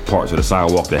on parts of the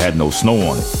sidewalk that had no snow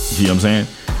on it. You see what I'm saying?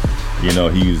 You know,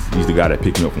 he's the guy that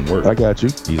picked me up from work. I got you.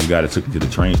 He's the guy that took me to the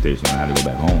train station when I had to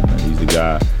go back home. And he's the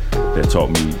guy that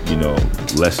taught me, you know,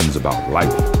 lessons about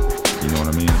life. You know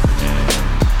what I mean?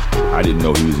 And I didn't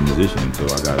know he was a musician until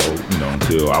I got old, you know,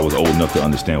 until I was old enough to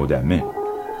understand what that meant.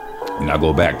 And I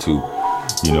go back to,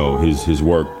 you know, his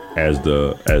work as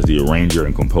the arranger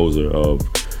and composer of,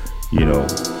 you know,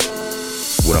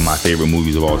 one of my favorite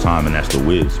movies of all time, and that's The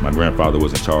Wiz. My grandfather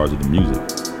was in charge of the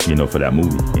music, you know, for that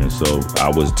movie. And so I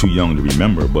was too young to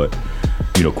remember, but,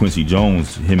 you know, Quincy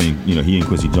Jones, he and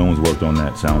Quincy Jones worked on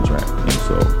that soundtrack. And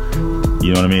so,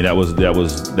 you know what I mean? That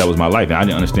was my life. And I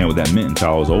didn't understand what that meant until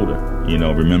I was older, you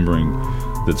know, remembering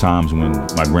the times when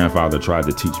my grandfather tried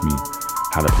to teach me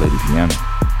how to play the piano.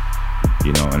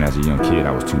 You know, and as a young kid,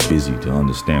 I was too busy to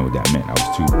understand what that meant. I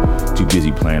was too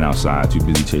busy playing outside, too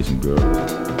busy chasing girls,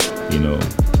 you know.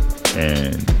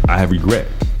 And I have regret.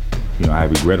 You know, I have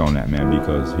regret on that, man,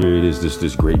 because here it is,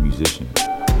 this great musician,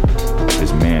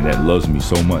 this man that loves me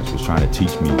so much was trying to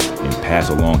teach me and pass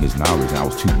along his knowledge, and I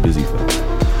was too busy for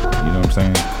that. You know what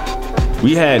I'm saying?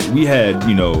 We had,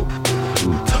 you know,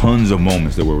 tons of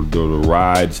moments. There were the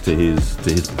rides to his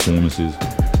performances.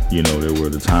 You know, there were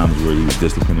the times where he was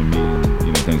disciplining me and,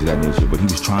 you know, things of that nature. But he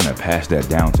was trying to pass that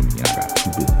down to me, and I got too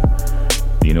busy.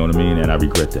 You know what I mean? And I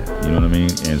regret that. You know what I mean?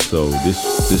 And so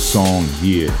this song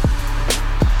here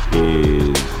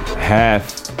is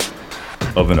half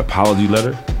of an apology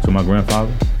letter to my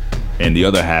grandfather, and the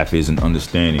other half is an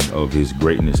understanding of his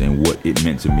greatness and what it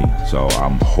meant to me. So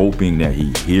I'm hoping that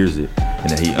he hears it and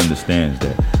that he understands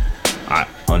that I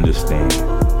understand.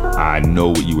 I know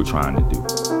what you were trying to do.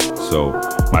 So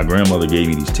my grandmother gave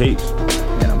me these tapes,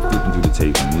 and I'm flipping through the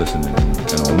tapes, I'm listening,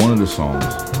 and on one of the songs,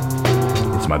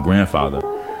 it's my grandfather,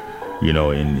 you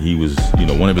know, and he was, you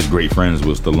know, one of his great friends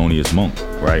was Thelonious Monk,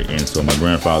 right? And so my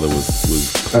grandfather was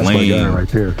playing. That's my guy right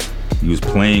there. he was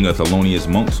playing a Thelonious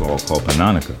Monk song called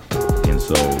Panonica. And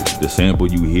so the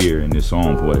sample you hear in this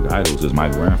song, Poetic Idols, is my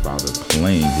grandfather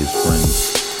playing his friend's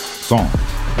song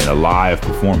in a live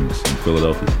performance in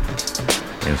Philadelphia.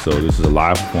 And so this is a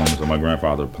live performance of my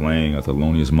grandfather playing a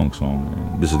Thelonious Monk song.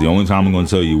 And this is the only time I'm going to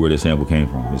tell you where this sample came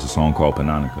from. It's a song called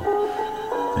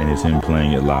Panonica. And it's him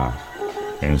playing it live.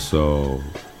 And so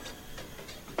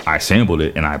I sampled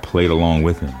it and I played along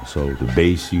with him. So the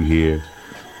bass you hear,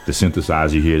 the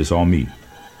synthesizer you hear, it's all me.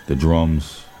 The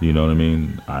drums, you know what I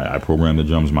mean? I programmed the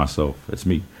drums myself. It's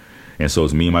me. And so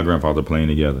it's me and my grandfather playing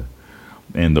together.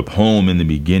 And the poem in the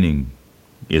beginning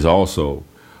is also,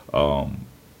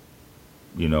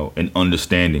 you know, an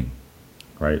understanding,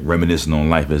 right? Reminiscing on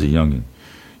life as a youngin'.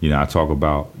 You know, I talk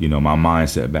about, you know, my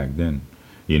mindset back then,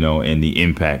 you know, and the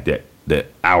impact that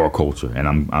our culture,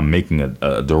 and I'm making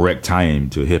a direct tie-in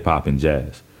to hip hop and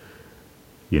jazz.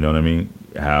 You know what I mean?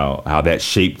 How that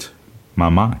shaped my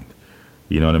mind.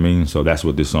 You know what I mean? So that's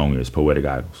what this song is, Poetic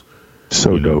Idols.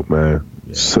 So dope, man.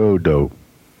 Yeah. So dope.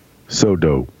 So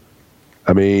dope.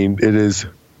 I mean, it is,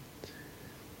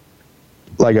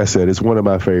 like I said, it's one of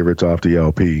my favorites off the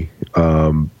LP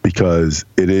because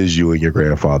it is you and your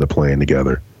grandfather playing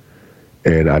together.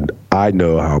 And I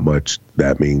know how much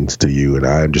that means to you, and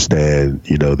I understand,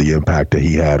 you know, the impact that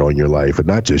he had on your life, and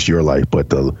not just your life, but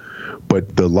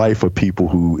the life of people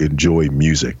who enjoy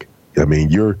music. I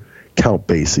mean, you're Count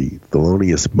Basie,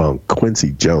 Thelonious Monk,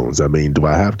 Quincy Jones. I mean, do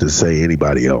I have to say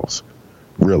anybody else?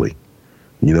 Really?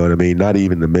 You know what I mean? Not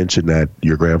even to mention that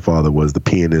your grandfather was the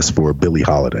pianist for Billie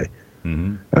Holiday.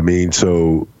 Mm-hmm. I mean,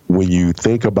 so when you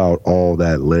think about all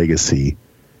that legacy,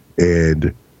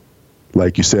 and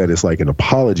like you said, it's like an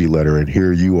apology letter, and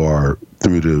here you are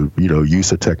through the, you know,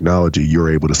 use of technology,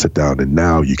 you're able to sit down and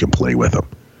now you can play with them.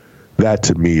 That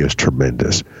to me is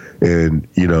tremendous. And,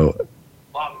 you know,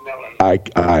 I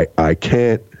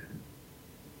can't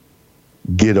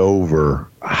get over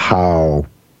how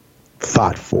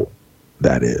thoughtful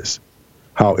that is,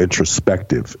 how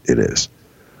introspective it is.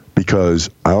 Because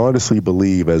I honestly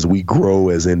believe as we grow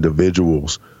as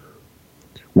individuals,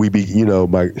 you know,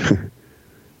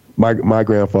 my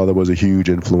grandfather was a huge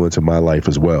influence in my life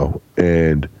as well.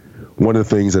 And one of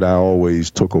the things that I always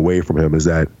took away from him is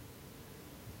that,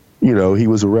 you know, he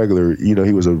was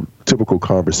a typical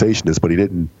conversationist, but he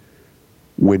didn't,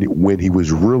 when he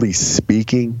was really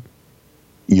speaking,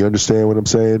 you understand what I'm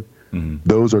saying? Mm-hmm.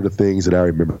 Those are the things that I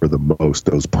remember the most,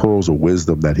 those pearls of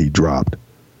wisdom that he dropped,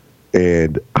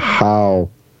 and how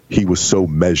he was so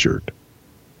measured.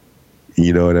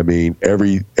 You know what I mean?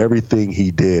 Everything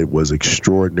he did was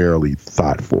extraordinarily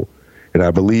thoughtful. And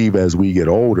I believe as we get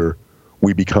older,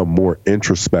 we become more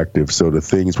introspective, so the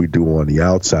things we do on the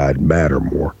outside matter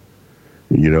more.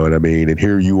 You know what I mean? And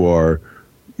here you are,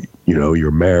 you know,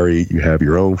 you're married, you have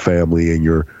your own family, and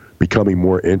you're becoming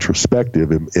more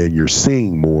introspective, and you're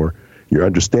seeing more, you're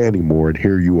understanding more, and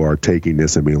here you are taking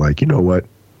this and being like, you know what?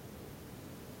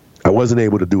 I wasn't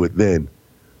able to do it then,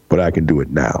 but I can do it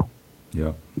now.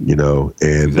 Yeah. You know,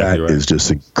 and exactly that right. is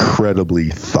just incredibly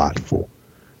thoughtful,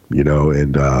 you know,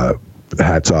 and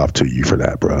hats off to you for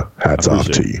that, bro. Hats off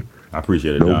to you. I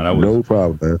appreciate it, John. No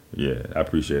problem, man. Yeah, I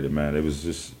appreciate it, man. It was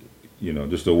just, you know,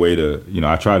 just a way to, you know,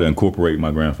 I try to incorporate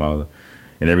my grandfather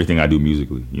in everything I do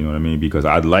musically, you know what I mean? Because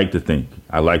I like to think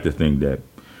that,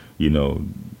 you know,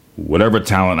 whatever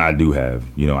talent I do have,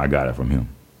 you know, I got it from him.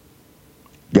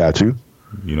 Got you.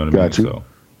 You know what I mean? Got you.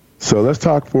 So let's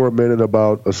talk for a minute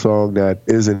about a song that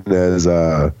isn't as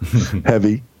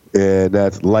heavy, and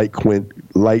that's Light Quanta.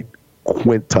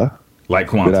 Light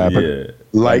Quanta, yeah.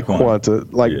 Light Quanta.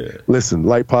 Listen,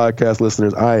 Light Podcast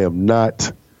listeners, I am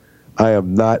not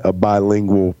a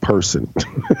bilingual person.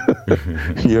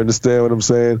 You understand what I'm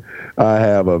saying? I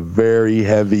have a very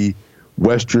heavy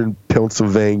Western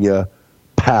Pennsylvania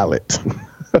palate.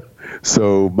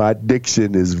 So my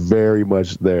diction is very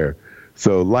much there.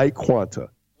 So Light Quanta.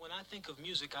 When I think of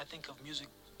music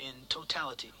in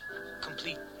totality,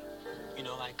 complete. You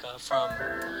know, like from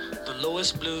the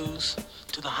lowest blues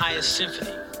to the highest symphony.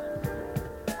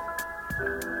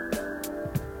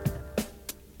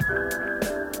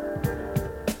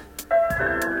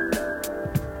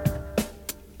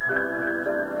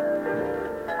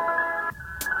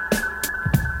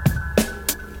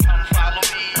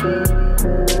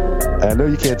 I know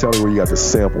you can't tell me where you got the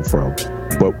sample from,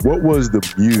 but what was the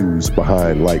muse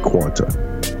behind Light Quanta?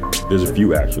 There's a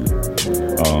few, actually.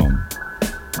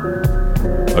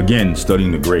 Again,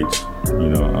 studying the greats, you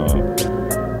know.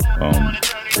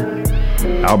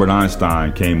 Albert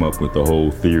Einstein came up with the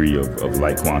whole theory of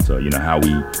Light Quanta, you know, how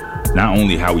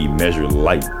we measure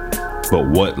light, but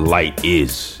what light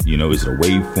is. You know, is it a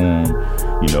waveform?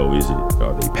 You know,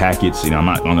 are they packets? You know, I'm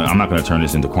not going to turn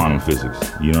this into quantum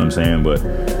physics. You know what I'm saying?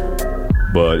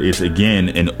 But it's again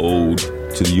an ode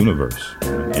to the universe,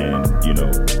 and you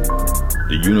know,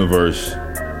 the universe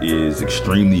is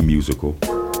extremely musical,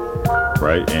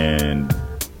 right? And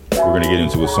we're going to get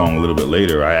into a song a little bit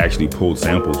later. I actually pulled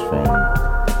samples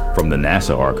from the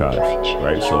NASA archives,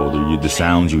 right? So the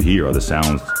sounds you hear are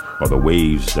the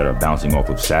waves that are bouncing off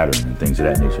of Saturn and things of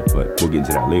that nature. But we'll get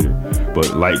into that later.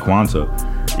 But Light Quanta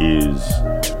is,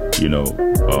 you know,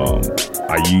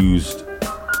 I used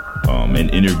an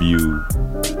interview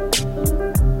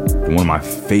from one of my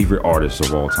favorite artists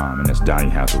of all time, and that's Donny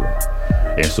Hathaway.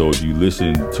 And so if you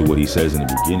listen to what he says in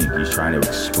the beginning, he's trying to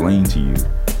explain to you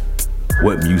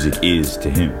what music is to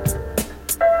him.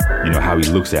 You know, how he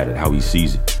looks at it, how he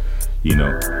sees it, you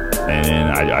know. And then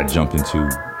I jump into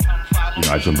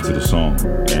the song.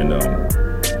 And,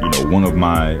 you know, one of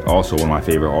my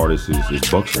favorite artists is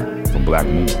Buckshot from Black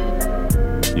Moon.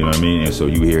 You know what I mean? And so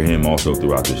you hear him also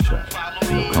throughout this track.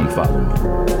 You know, come follow me.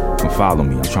 Come follow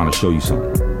me. I'm trying to show you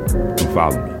something. Come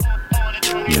follow me.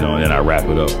 You know, and then I wrap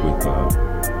it up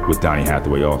with Donny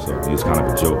Hathaway also. It's kind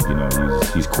of a joke, you know.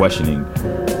 He's questioning,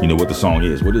 you know, what the song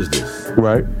is. What is this?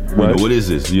 Right. You know, what is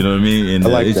this? You know what I mean? And I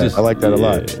like that. I like that a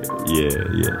lot.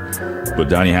 Yeah. But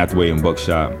Donny Hathaway and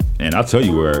Buckshot, and I'll tell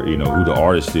you where, you know, who the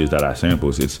artist is that I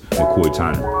samples. It's McCoy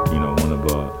Tyner, you know, one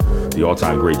of the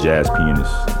all-time great jazz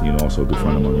pianists. You know, also a good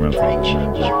friend of my grandfather,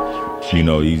 man. But, you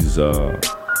know, he's an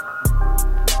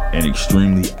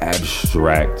extremely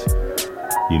abstract,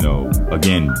 you know,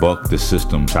 again, buck the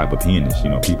system type of pianist. You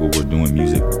know, people were doing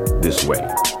music this way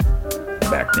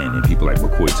back then, and people like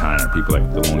McCoy Tyner, people like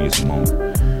Thelonious Monk,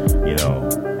 you know,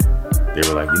 they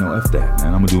were like, you know, F that,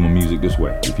 man, I'm gonna do my music this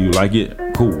way. If you like it,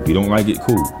 cool. If you don't like it,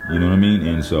 cool. You know what I mean?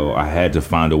 And so I had to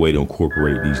find a way to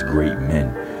incorporate these great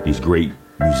men, these great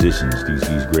musicians,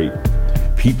 these great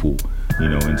people, you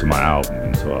know, into my album.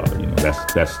 And so, you know,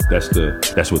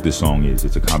 that's what this song is.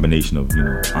 It's a combination of, you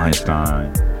know,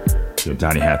 Einstein, you know,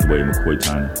 Donny Hathaway, McCoy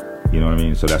Tyner. You know what I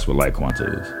mean? So that's what Light Quanta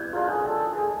is.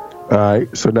 All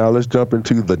right, so now let's jump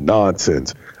into the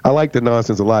nonsense. I like the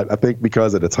nonsense a lot. I think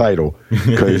because of the title. I'm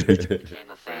a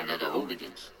fan of the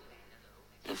hooligans.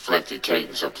 Inflected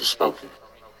cadence of the spoken.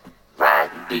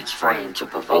 Riding beats framed to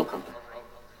provoke them.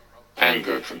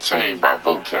 Anger contained by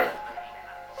vocab.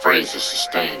 Phrases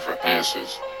sustained for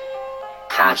answers.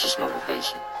 Conscious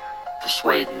motivation.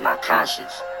 Persuading my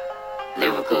conscience.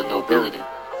 Lyrical nobility.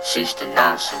 Cease the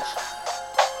nonsense.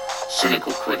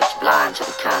 Cynical critics blind to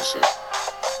the concept.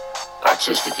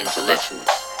 Artistic intellectuals,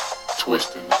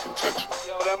 twisting the contextual.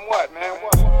 Yo, them what, man?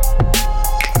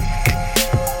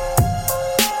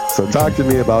 So talk to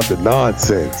me about the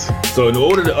nonsense. So in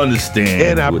order to understand...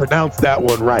 And I pronounced that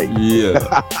one right.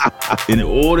 Yeah. In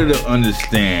order to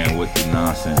understand what the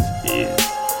nonsense is,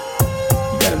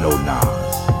 you gotta know Nas.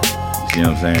 You see what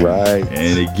I'm saying? Right.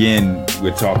 And again,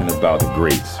 we're talking about the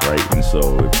greats, right? And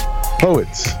so...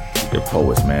 Poets. They're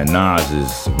poets, man. Nas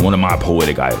is one of my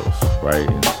poetic idols, right?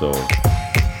 And so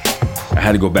I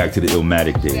had to go back to the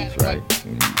Illmatic days, right?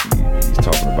 And he's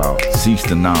talking about cease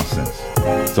the nonsense.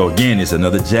 So again, it's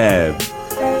another jab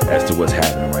as to what's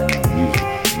happening right now in music.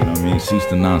 You know what I mean? Cease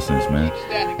the nonsense, man.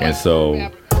 And so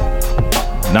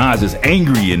Nas is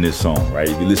angry in this song, right?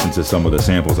 If you listen to some of the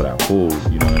samples that I pulled,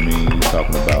 you know what I mean? He's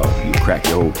talking about you crack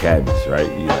your whole cabbage, right?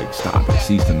 He's like, stop it,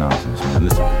 cease the nonsense, man.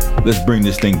 Let's bring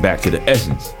this thing back to the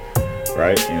essence.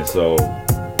 Right, and so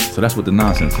that's what the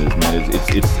nonsense is, man.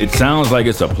 It sounds like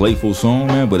it's a playful song,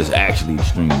 man, but it's actually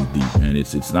extremely deep, man.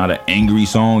 It's not an angry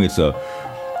song. It's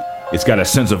got a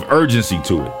sense of urgency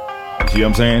to it. You see what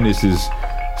I'm saying? This is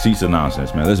cease the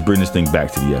nonsense, man. Let's bring this thing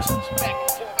back to the essence, man.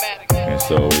 And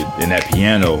so in that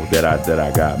piano that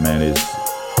I got, man, is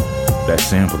that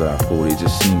sample that I pulled. It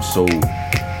just seems so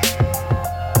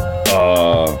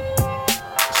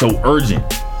urgent.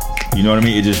 You know what I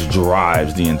mean? It just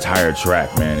drives the entire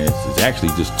track, man. It's actually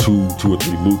just two or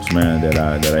three loops, man, that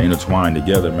I intertwine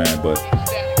together, man. But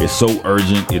it's so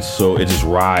urgent. It just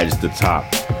rides the top,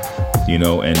 you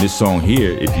know. And this song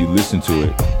here, if you listen to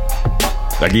it,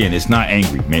 again, it's not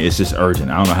angry, man. It's just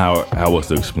urgent. I don't know how else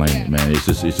to explain it, man. It's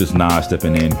just Nas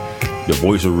stepping in, the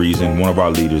voice of reason, one of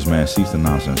our leaders, man. Cease the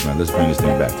nonsense, man. Let's bring this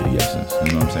thing back to the essence.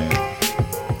 You know what I'm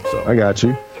saying? So I got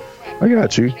you.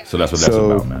 So that's what that's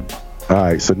about, man. All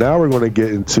right, so now we're going to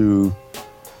get into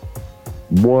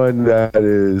one that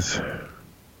is,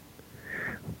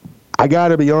 I got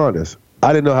to be honest,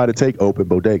 I didn't know how to take Open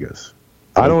Bodegas.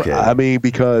 I mean,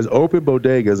 because Open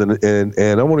Bodegas,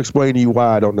 and I want to explain to you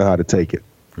why I don't know how to take it.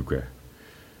 Okay.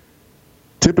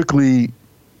 Typically,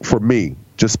 for me,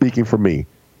 just speaking for me,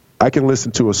 I can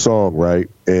listen to a song, right,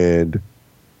 and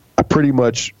I pretty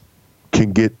much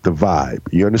can get the vibe.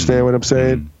 You understand what I'm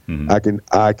saying? I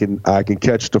can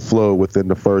catch the flow within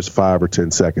the first 5 or 10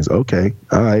 seconds. Okay,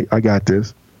 all right, I got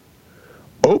this.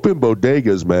 Open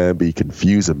bodegas, man, be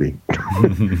confusing me,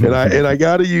 and I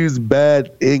got to use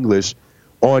bad English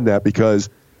on that because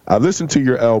I listened to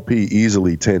your LP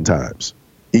easily 10 times,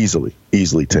 easily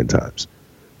 10 times,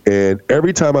 and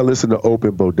every time I listen to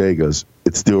Open Bodegas,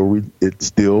 it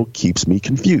still keeps me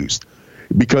confused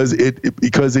because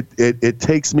it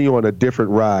takes me on a different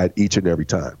ride each and every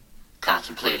time.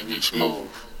 Contemplating each move,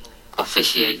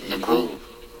 officiating the groove,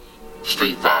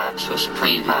 street vibes for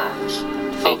supreme minds.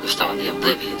 Focused on the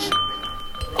oblivious.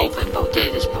 Open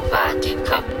bodegas provide deep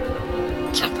cover.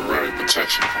 Temporary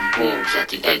protection from wolves at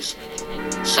the exit.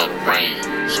 So the rain,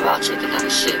 so I'll take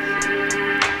another sip.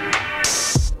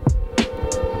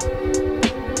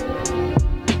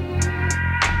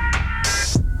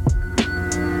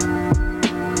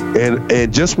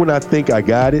 And just when I think I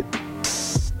got it,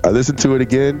 I listen to it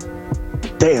again.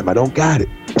 Damn, I don't got it.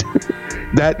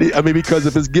 Because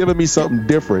if it's giving me something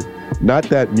different, not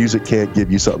that music can't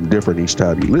give you something different each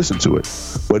time you listen to it,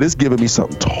 but it's giving me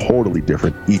something totally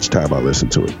different each time I listen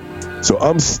to it. So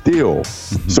I'm still,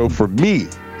 so for me,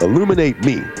 illuminate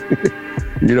me.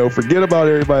 Forget about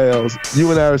everybody else. You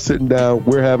and I are sitting down,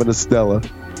 we're having a Stella.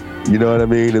 You know what I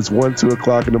mean? It's 1, 2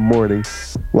 o'clock in the morning,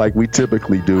 like we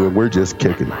typically do, and we're just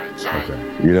kicking it.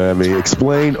 Okay. You know what I mean?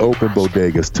 Explain Open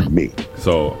Bodegas to me.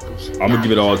 So I'm gonna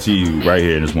give it all to you right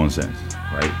here in this one sentence,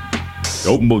 right? The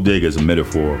Open Bodega is a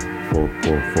metaphor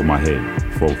for my head,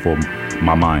 for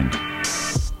my mind,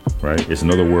 right? It's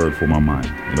another word for my mind,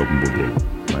 an open bodega,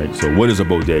 right? So what is a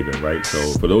bodega, right?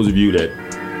 So for those of you that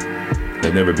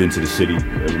have never been to the city,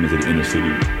 ever been to the inner city,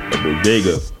 a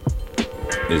bodega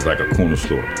is like a corner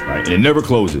store, right? And it never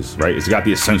closes, right? It's got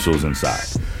the essentials inside,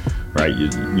 right? You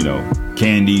know,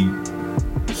 candy,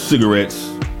 cigarettes,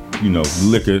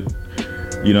 liquor.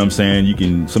 You know what I'm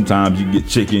saying? Sometimes you get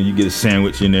chicken, you get a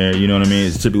sandwich in there, you know what I mean?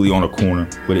 It's typically on a corner,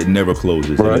 but it never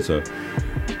closes. Right.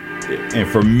 And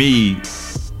for me,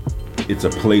 it's a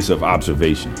place of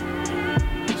observation. See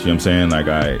what I'm saying? Like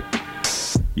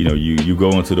you go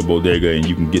into the bodega and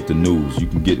you can get the news, you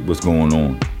can get what's going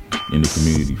on in the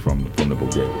community from the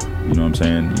bodega. You know what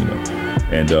I'm saying?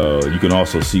 And you can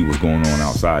also see what's going on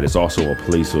outside. It's also a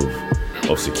place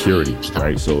of security,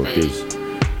 right? So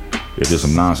if there's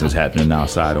some nonsense happening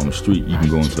outside on the street, you can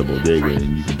go into the bodega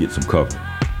and you can get some cover,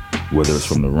 whether it's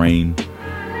from the rain,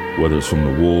 whether it's from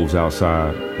the wolves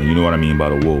outside, and you know what I mean by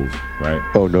the wolves, right?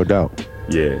 Oh, no doubt.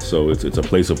 Yeah, so it's a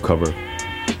place of cover,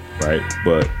 right?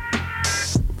 But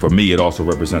for me, it also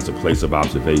represents a place of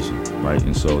observation, right?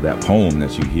 And so that poem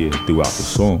that you hear throughout the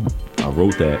song, I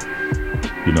wrote that,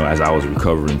 as I was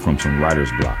recovering from some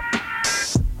writer's block,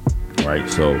 right?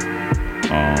 So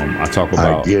I talk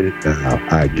about.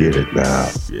 I get it now.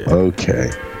 Yeah.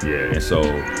 Okay. Yeah, and so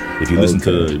if you listen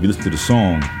to the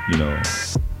song,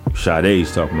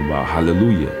 Sade's talking about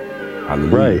hallelujah.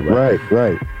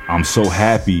 Right. I'm so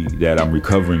happy that I'm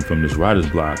recovering from this writer's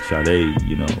block, Sade.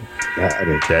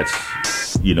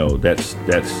 That's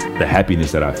the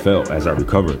happiness that I felt as I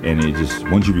recovered. And it just,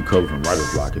 once you recover from writer's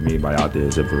block, if anybody out there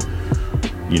has ever,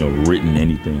 written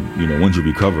anything, once you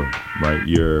recover, right,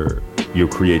 your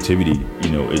creativity,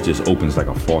 it just opens like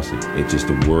a faucet. It just,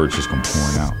 the words just come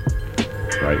pouring out,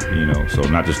 right? So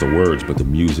not just the words, but the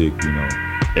music,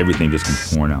 everything just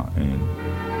comes pouring out. And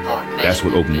that's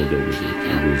what Open Bodegas is.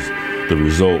 It was the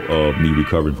result of me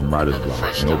recovering from writer's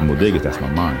block. And Open Bodegas, that's my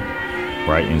mind,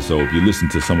 right? And so if you listen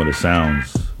to some of the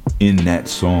sounds in that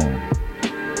song,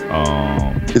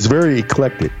 it's very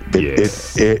eclectic.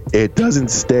 It doesn't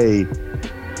stay,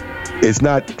 it's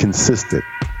not consistent.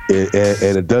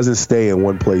 And it doesn't stay in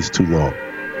one place too long.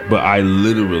 But I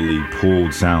literally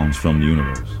pulled sounds from the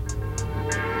universe.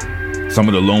 Some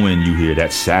of the low end you hear,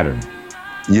 that's Saturn.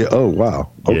 Yeah. Oh, wow.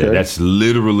 Okay. Yeah, that's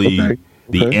literally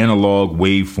the analog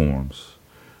waveforms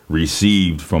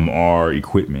received from our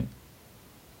equipment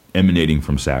emanating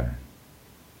from Saturn.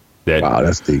 Wow,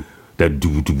 that's deep. That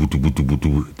do.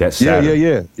 That's Saturn.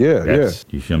 Yeah. You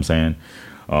see what I'm saying?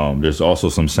 There's also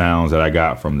some sounds that I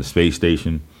got from the space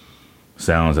station.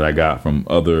 Sounds that I got from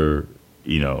other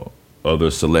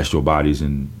celestial bodies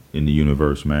in the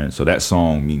universe, man. So that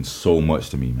song means so much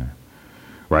to me, man.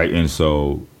 Right? And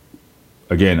so,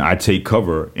 again, I take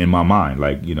cover in my mind,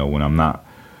 like, when I'm not,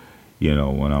 when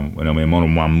I'm in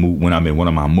one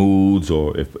of my moods,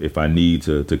 or if I need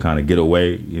to kind of get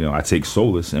away, I take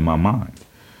solace in my mind.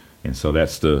 And so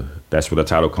that's where the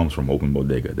title comes from, Open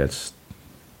Bodega. That's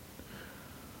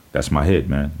my head,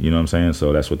 man. You know what I'm saying?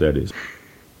 So that's what that is.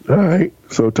 All right.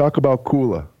 So talk about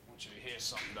Kula.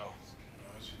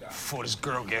 before this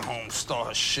girl get home, start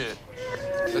her shit.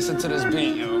 Listen to this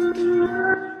beat, yo.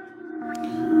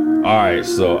 All right,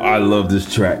 so I love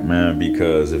this track, man,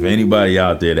 because if anybody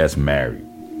out there that's married,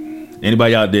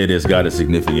 anybody out there that's got a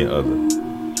significant other,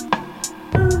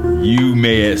 you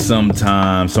may at some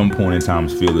point in time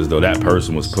feel as though that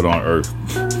person was put on earth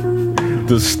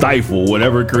to stifle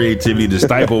whatever creativity, to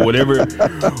stifle whatever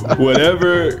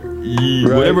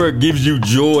gives you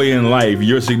joy in life.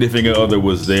 Your significant other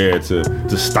was there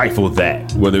to stifle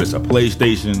that, whether it's a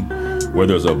PlayStation,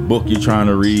 whether it's a book you're trying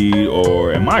to read,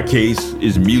 or in my case,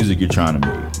 it's music you're trying to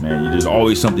make, man. There's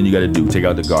always something you got to do. Take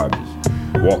out the garbage,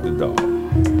 walk the dog,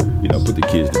 put the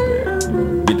kids to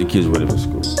bed, get the kids ready for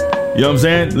school. You know what I'm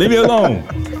saying? Leave me alone.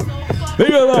 Leave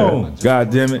me alone. God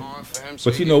damn it.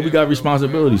 But we got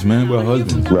responsibilities, man. We're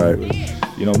husbands. Right.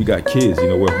 We got kids.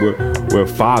 We're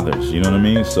fathers. You know what I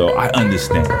mean? So I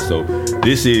understand. So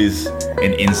this is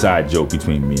an inside joke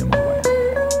between me and my wife.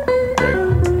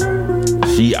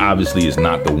 Okay. She obviously is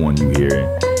not the one you hear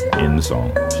in the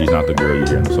song. She's not the girl you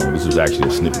hear in the song. This is actually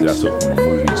a snippet I took from a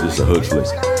movie. This is a hood flick.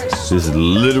 This is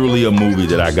literally a movie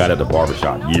that I got at the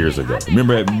barbershop years ago.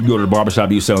 Remember, you go to the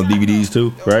barbershop, you selling DVDs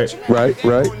too, right? Right.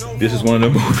 This is one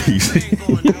of the movies.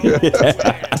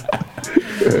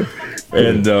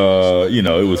 And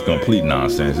it was complete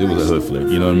nonsense. It was a hood flick.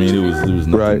 You know what I mean? It was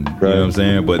nothing. Right. You know what I'm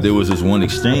saying? But there was this one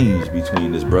exchange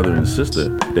between this brother and sister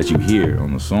that you hear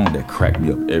on the song that cracked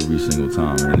me up every single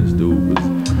time. And this dude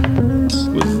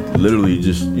was literally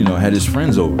just had his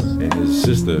friends over, and his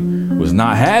sister was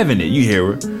not having it. You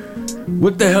hear her.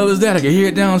 What the hell is that? I can hear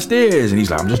it downstairs. And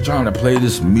he's like, I'm just trying to play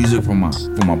this music for my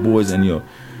boys. And they're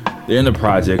in the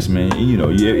projects, man.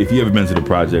 And, if you ever been to the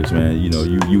projects, man,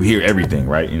 you hear everything,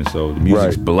 right? And so the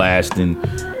music's blasting.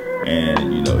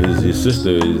 And his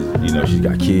sister is, she's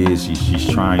got kids. She's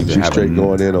trying to have straight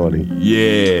going in on it.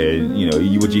 Yeah,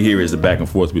 what you hear is the back and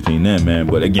forth between them, man.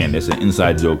 But again, it's an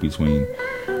inside joke between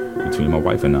my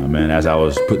wife and I, man. As I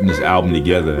was putting this album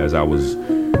together, as I was,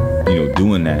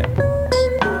 doing that.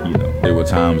 There were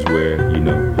times where,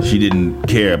 she didn't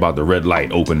care about the red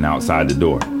light opening outside the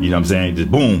door. You know what I'm saying? Just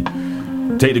boom,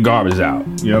 take the garbage out.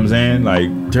 You know what I'm saying?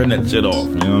 Like, turn that shit off.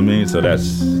 You know what I mean? So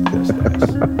that's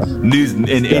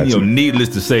needless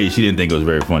to say, she didn't think it was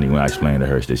very funny when I explained to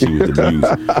her that she was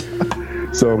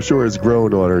amused. So I'm sure it's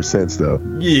grown on her since, though.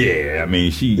 Yeah, I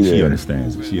mean, she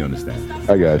understands. She understands.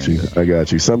 I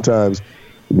got you. Sometimes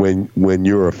when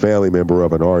you're a family member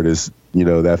of an artist,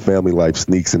 that family life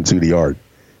sneaks into the art.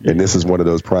 And this is one of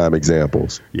those prime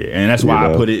examples. Yeah, and that's why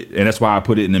I put it. And that's why I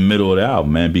put it in the middle of the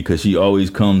album, man. Because she always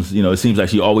comes. It seems like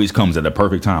she always comes at the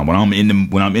perfect time. When I'm in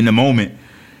the moment,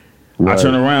 I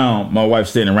turn around, my wife's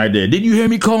standing right there. Didn't you hear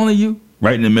me calling you?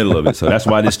 Right in the middle of it. So that's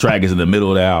why this track is in the middle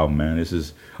of the album, man. This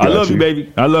is. I love you,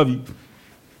 baby. I love you.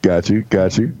 Got you.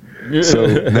 Yeah. So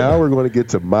now we're going to get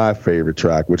to my favorite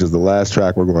track, which is the last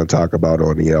track we're going to talk about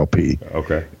on the LP.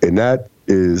 Okay. And that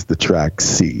is the track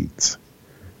Seeds.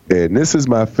 And this is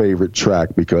my favorite track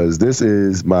because this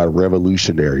is my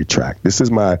revolutionary track. This is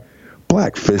my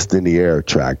Black Fist in the Air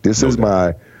track. This is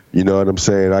my, you know what I'm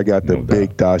saying? I got the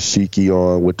big dashiki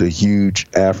on with the huge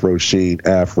afro sheen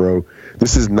afro.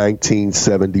 This is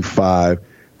 1975.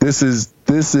 This is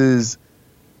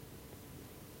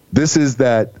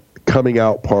that coming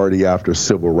out party after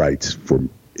civil rights.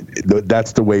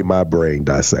 That's the way my brain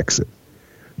dissects it.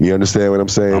 You understand what I'm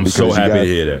saying? I'm so happy to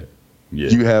hear that. Yeah.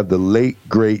 You have the late,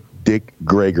 great Dick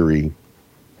Gregory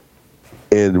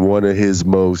in one of his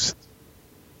most,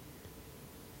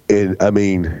 and I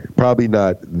mean, probably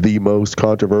not the most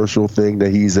controversial thing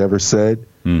that he's ever said,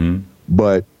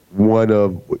 but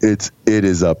it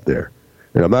is up there.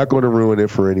 And I'm not going to ruin it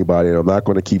for anybody, and I'm not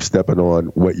going to keep stepping on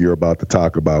what you're about to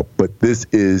talk about, but this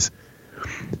is,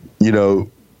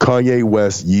 Kanye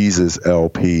West, Yeezus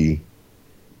LP,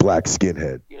 Black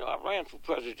Skinhead. I ran for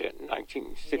president in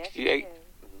 1968,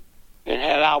 and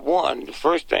had I won, the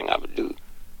first thing I would do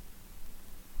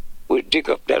would dig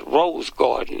up that rose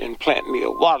garden and plant me a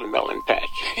watermelon patch.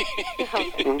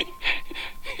 And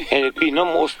it'd be no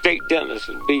more steak dinners,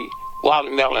 it'd be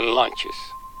watermelon lunches.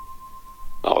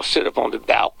 I'll sit up on the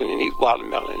balcony and eat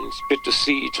watermelon and spit the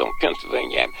seeds on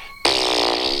Pennsylvania.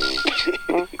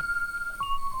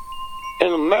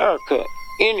 In America,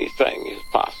 anything is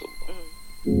possible.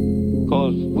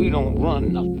 Because we don't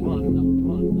run nothing.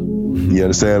 You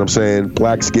understand what I'm saying?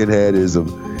 Black Skinhead is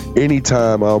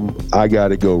anytime I got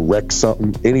to go wreck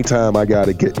something, anytime I got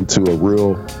to get into a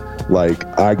real,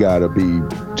 I got to be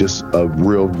just a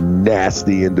real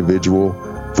nasty individual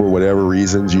for whatever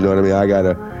reasons, you know what I mean? I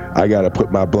got to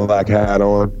put my black hat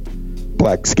on.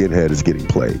 Black Skinhead is getting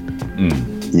played.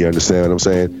 You understand what I'm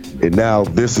saying? And now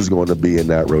this is going to be in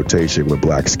that rotation with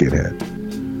Black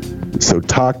Skinhead. So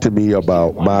talk to me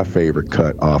about my favorite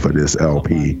cut off of this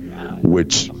LP,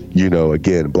 which, you know,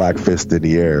 again, Black Fist in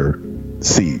the Air,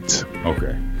 Seeds.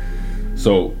 Okay.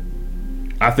 So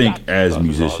I think as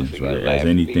musicians, right, as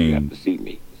anything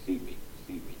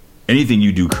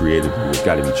you do creatively, it's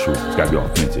got to be true. It's got to be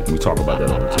authentic. We talk about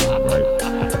that all the time,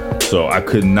 right? So I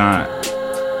could not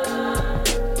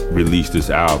release this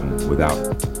album without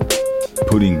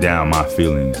putting down my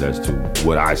feelings as to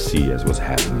what I see as what's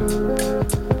happening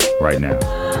right now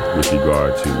with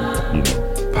regard to, you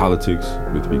know, politics,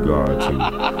 with regard to,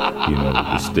 you know,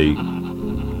 the state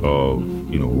of,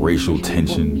 you know, racial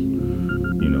tension,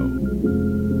 you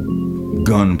know,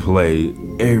 gunplay,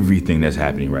 everything that's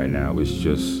happening right now is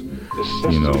just,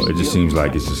 you know, it just seems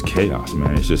like it's just chaos,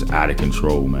 man. It's just out of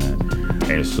control, man.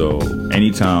 And so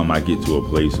anytime I get to a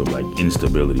place of like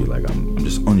instability, like I'm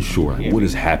just unsure, like, what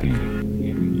is happening?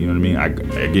 You know what I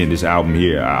mean? Again, this album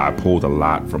here, I pulled a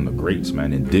lot from the greats,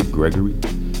 man. And Dick Gregory,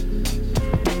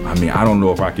 I mean, I don't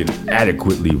know if I can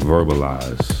adequately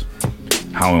verbalize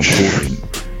how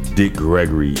important Dick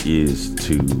Gregory is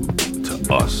to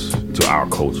us, to our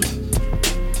culture.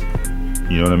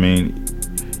 You know what I mean?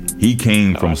 He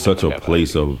came from such a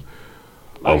place of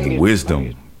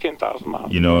wisdom,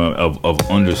 you know, of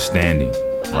understanding,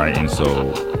 right? And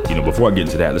so, you know, before I get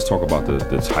into that, let's talk about the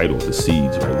title, the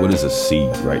seeds, right? What is a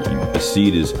seed, right? A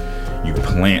seed is, you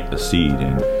plant a seed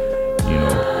and, you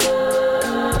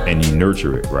know, and you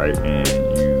nurture it, right? And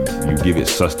you give it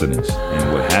sustenance.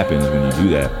 And what happens when you do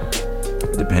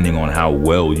that, depending on how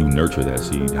well you nurture that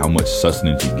seed, how much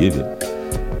sustenance you give it,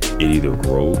 it either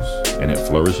grows and it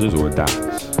flourishes or it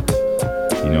dies.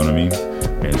 You know what I mean?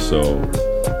 And so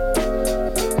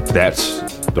that's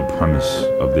the premise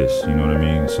of this, you know what I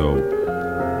mean? So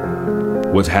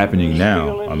what's happening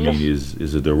now, I mean,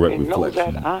 is a direct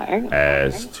reflection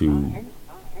as to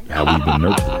how we've been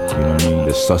nurtured, you know what I mean?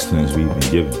 The sustenance we've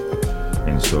been given.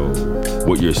 And so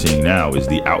what you're seeing now is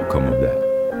the outcome of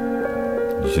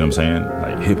that. You see what I'm saying?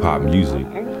 Like hip-hop music,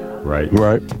 right?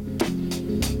 Right.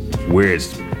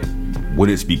 What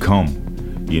it's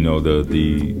become, you know,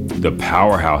 the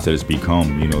powerhouse that it's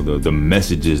become, you know, the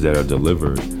messages that are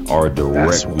delivered are a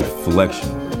direct reflection,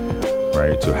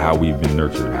 right, to how we've been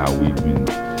nurtured, how we've been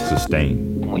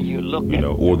sustained, you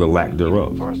know, or the lack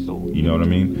thereof. You know what I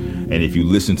mean? And if you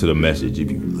listen to the message, if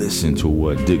you listen to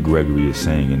what Dick Gregory is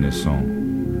saying in this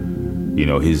song, you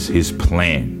know, his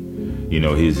plan, you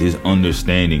know, his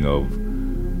understanding of,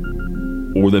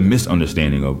 or the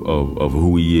misunderstanding of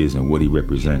who he is and what he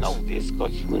represents.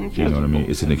 You know what I mean?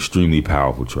 It's an extremely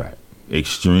powerful track.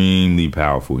 Extremely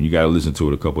powerful. And you got to listen to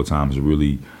it a couple of times to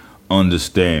really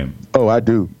understand. Oh, I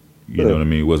do. You know what I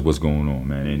mean? What's going on,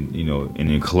 man? And, you know, and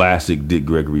in classic Dick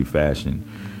Gregory fashion,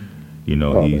 you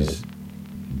know, he's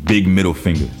big middle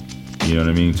finger. You know what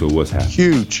I mean? To what's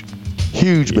happening.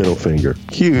 Huge middle finger.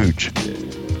 Huge.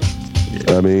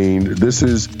 Yeah. I mean, this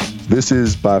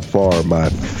is by far my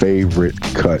favorite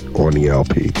cut on the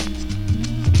LP,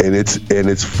 and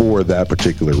it's for that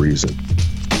particular reason.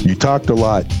 You talked a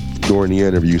lot during the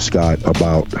interview, Scott,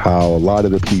 about how a lot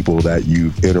of the people that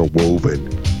you've interwoven,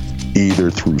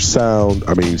 either through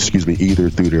either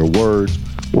through their words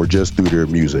or just through their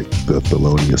music, the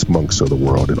Thelonious Monks of the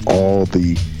world, and all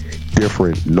the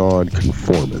different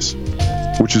non-conformists,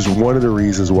 which is one of the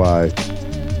reasons why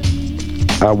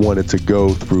I wanted to go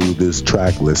through this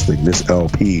track listing, this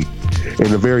LP,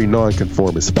 in a very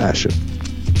non-conformist fashion.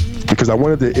 Because I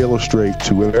wanted to illustrate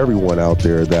to everyone out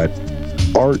there that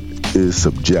art is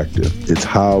subjective. It's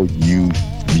how you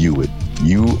view it.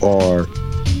 You are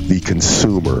the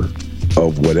consumer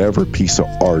of whatever piece of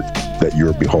art that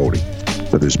you're beholding.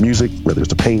 Whether it's music, whether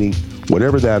it's a painting,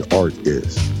 whatever that art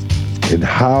is. And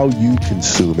how you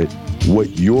consume it,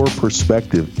 what your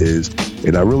perspective is.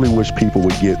 And I really wish people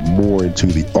would get more into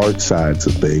the art sides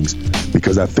of things,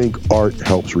 because I think art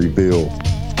helps reveal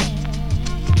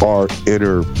our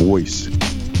inner voice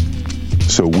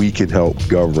so we can help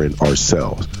govern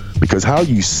ourselves. Because how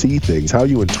you see things, how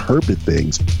you interpret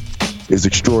things is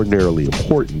extraordinarily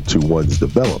important to one's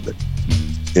development.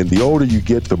 And the older you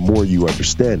get, the more you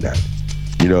understand that.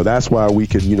 You know, that's why we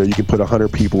can, you know, you can put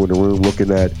 100 people in the room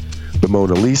looking at the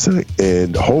Mona Lisa,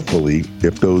 and hopefully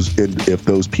if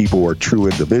those people are true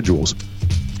individuals,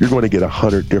 you're going to get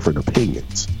 100 different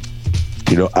opinions.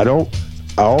 You know,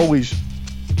 I always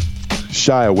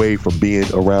shy away from being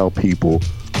around people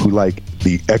who like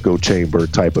the echo chamber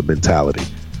type of mentality,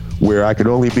 where I can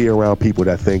only be around people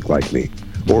that think like me,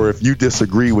 or if you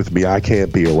disagree with me, I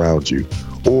can't be around you,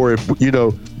 Or if,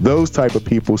 those type of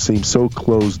people seem so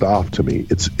closed off to me.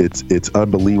 It's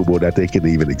unbelievable that they can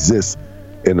even exist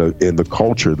in the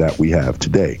culture that we have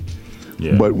today.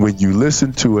 Yeah. But when you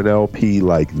listen to an LP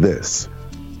like this,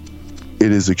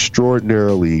 it is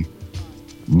extraordinarily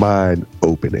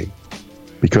mind-opening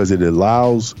because it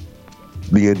allows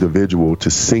the individual to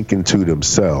sink into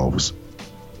themselves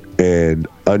and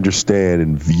understand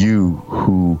and view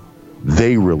who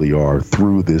they really are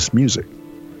through this music.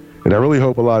 And I really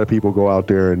hope a lot of people go out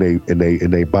there and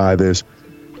they buy this.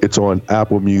 It's on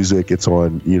Apple Music. It's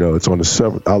on, it's on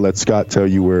the. I'll let Scott tell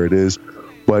you where it is.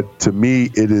 But to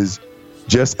me, it is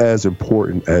just as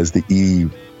important as the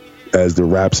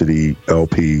Rhapsody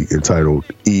LP entitled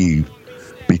Eve,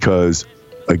 because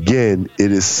again,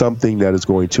 it is something that is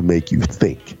going to make you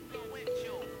think.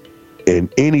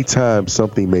 And anytime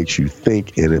something makes you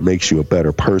think and it makes you a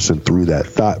better person through that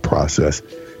thought process,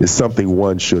 is something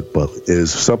one should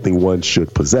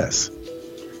possess.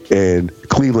 And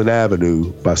Cleveland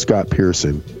Avenue by Scott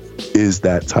Pearson is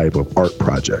that type of art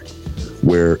project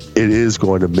where it is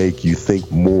going to make you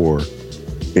think more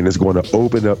and it's going to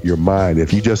open up your mind.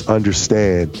 If you just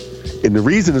understand, and the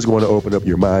reason it's going to open up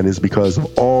your mind is because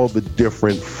of all the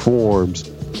different forms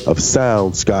of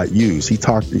sound Scott used. He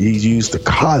used the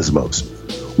cosmos.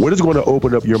 What is going to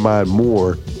open up your mind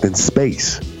more than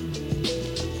space?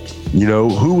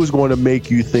 Who is going to make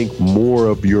you think more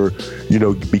of your,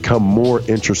 become more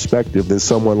introspective than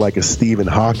someone like a Stephen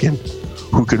Hawking,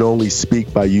 who could only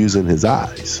speak by using his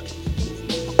eyes?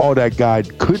 All that guy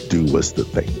could do was to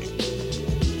think,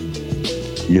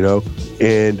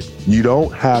 and you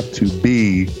don't have to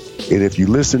be, and if you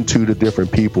listen to the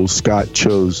different people Scott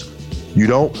chose, you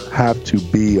don't have to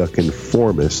be a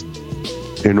conformist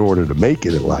in order to make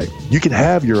it in life. You can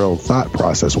have your own thought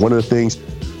process. One of the things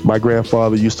my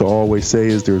grandfather used to always say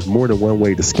is there's more than one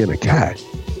way to skin a cat.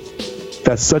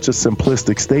 That's such a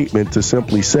simplistic statement to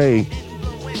simply say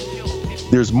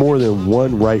there's more than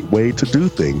one right way to do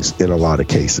things in a lot of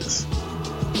cases.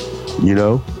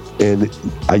 And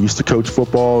I used to coach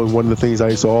football, and one of the things I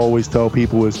used to always tell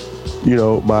people is,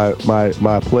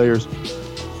 my players,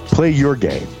 play your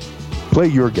game. Play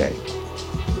your game.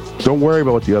 Don't worry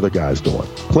about what the other guy's doing.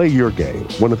 Play your game.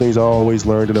 One of the things I always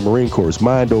learned in the Marine Corps is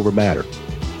mind over matter.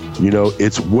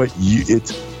 It's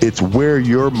where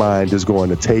your mind is going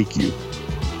to take you.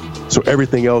 So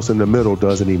everything else in the middle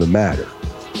doesn't even matter.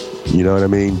 You know what I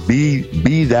mean?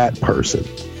 Be that person.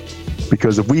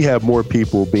 Because if we have more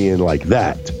people being like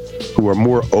that, who are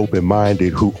more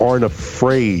open-minded, who aren't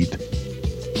afraid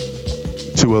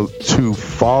to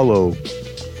follow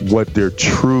what their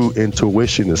true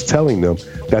intuition is telling them,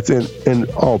 that's in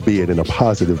albeit in a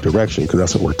positive direction, because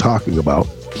that's what we're talking about,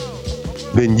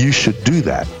 then you should do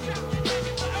that.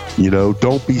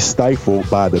 Don't be stifled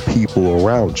by the people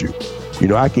around you.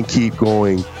 I can keep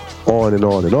going on and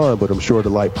on and on, but I'm sure the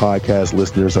Light Podcast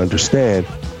listeners understand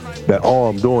that all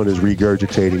I'm doing is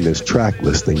regurgitating this track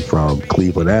listing from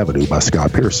Cleveland Avenue by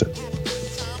Scott Pearson.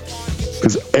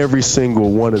 Because every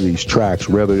single one of these tracks,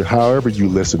 however you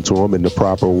listen to them in the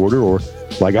proper order, or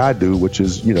like I do, which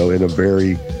is, in a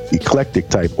very eclectic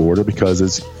type order, because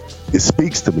it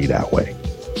speaks to me that way.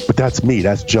 But that's me.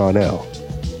 That's John L.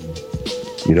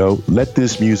 Let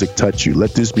this music touch you.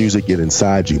 Let this music get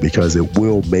inside you, because it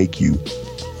will make you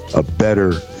a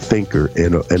better thinker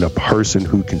and a person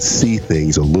who can see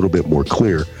things a little bit more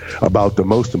clear about the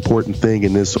most important thing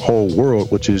in this whole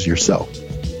world, which is yourself.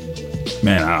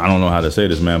 Man, I don't know how to say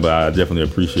this, man, but I definitely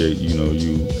appreciate,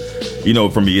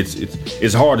 for me,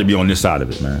 it's hard to be on this side of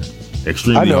it, man.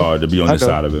 Extremely hard to be on this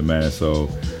side of it, man. So,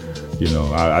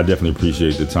 I definitely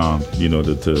appreciate the time,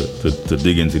 to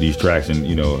dig into these tracks and,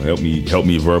 help me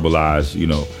verbalize,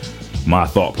 my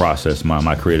thought process,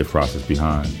 my creative process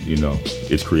behind,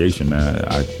 its creation, man.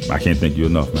 I can't thank you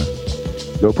enough, man.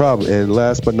 No problem. And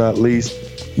last but not least,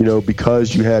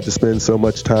 because you had to spend so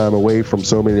much time away from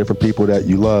so many different people that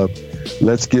you love,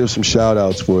 let's give some shout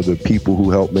outs for the people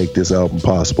who helped make this album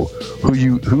possible. Who do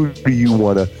you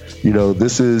want to,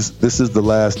 this is the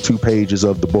last 2 pages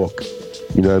of the book.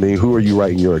 You know what I mean? Who are you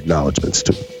writing your acknowledgments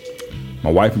to?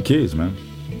 My wife and kids, man.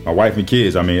 My wife and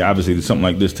kids. I mean, obviously something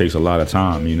like this takes a lot of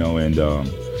time, and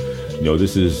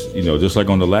this is, just like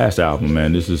on the last album,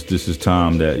 man, this is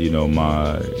time that,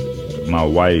 my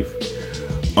wife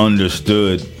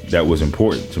understood that was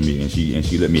important to me, and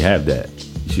she let me have that.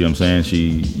 You see what I'm saying?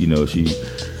 She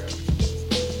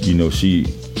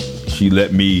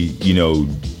let me,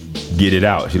 get it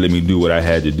out. She let me do what I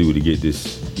had to do to get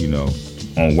this,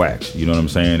 on wax. You know what I'm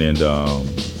saying? And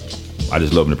I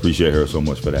just love and appreciate her so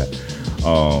much for that.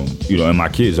 And my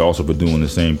kids also for doing the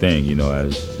same thing,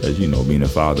 as being a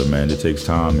father, man. It takes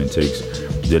time. It takes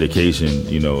dedication,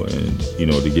 you know, and you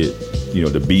know, to get, you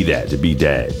know, to be dad,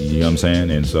 you know what I'm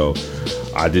saying? And so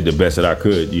I did the best that I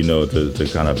could, you know, to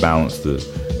kind of balance the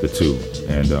two.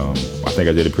 And I think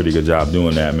I did a pretty good job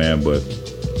doing that, man. But,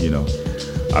 you know,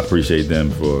 I appreciate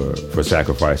them for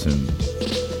sacrificing,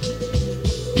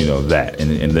 you know, that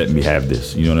and letting me have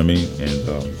this, you know what I mean? And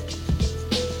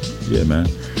yeah, man,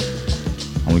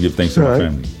 I want to give thanks to my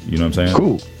family, you know what I'm saying?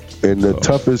 Cool. And the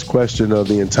toughest question of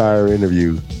the entire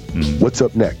interview, what's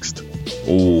up next?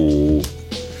 Oh,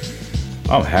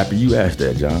 I'm happy you asked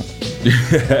that, John.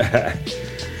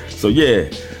 So yeah,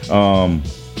 I'm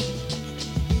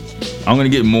gonna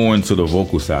get more into the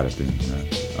vocal side of things, man.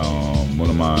 One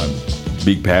of my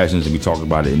big passions, and we talked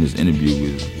about it in this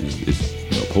interview, is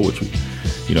you know, poetry.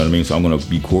 You know what I mean? So I'm going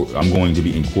to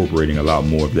be incorporating a lot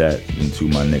more of that into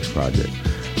my next project.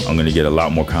 I'm going to get a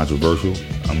lot more controversial.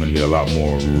 I'm going to get a lot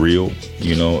more real.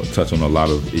 You know, touch on a lot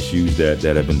of issues that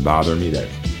have been bothering me, that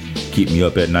keep me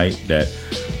up at night, that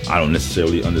I don't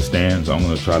necessarily understand. So I'm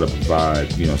going to try to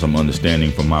provide, you know, some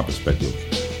understanding from my perspective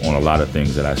on a lot of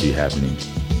things that I see happening,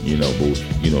 you know, both,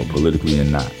 you know, politically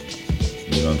and not.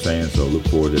 You know what I'm saying? So look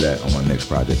forward to that on my next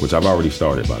project, which I've already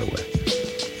started, by the way.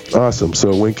 Awesome.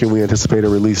 So when can we anticipate a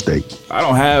release date? I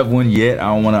don't have one yet.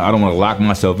 I don't want to lock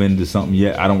myself into something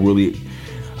yet. I don't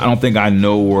think I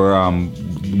know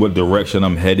what direction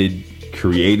I'm headed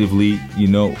creatively, you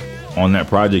know, on that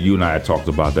project. You and I had talked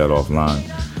about that offline.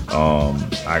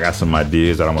 I got some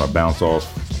ideas that I'm going to bounce off,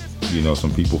 you know,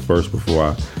 some people first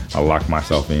before I lock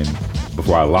myself in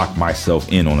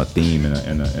on a theme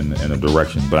and a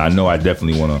direction. But I know I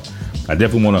definitely want to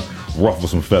ruffle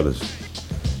some feathers.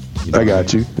 You know I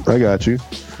got you.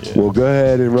 Yeah. Well, go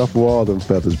ahead and ruffle all them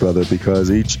feathers, brother, because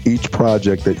each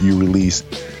project that you release,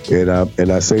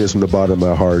 and I say this from the bottom of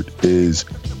my heart, is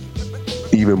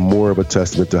even more of a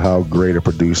testament to how great a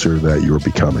producer that you're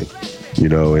becoming. You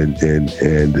know, and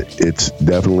it's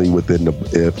definitely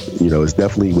it's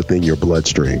definitely within your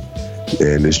bloodstream,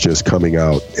 and it's just coming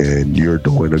out, and you're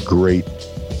doing a great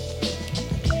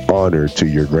honor to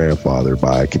your grandfather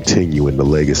by continuing the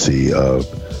legacy of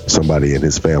somebody in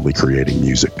his family creating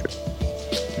music.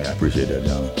 Yeah, I appreciate that,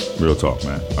 John. Real talk,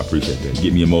 man. I appreciate that.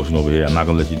 Get me emotional over here. I'm not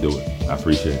gonna let you do it. I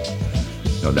appreciate it.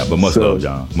 No doubt. But much love,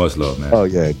 John. Much love, man. Oh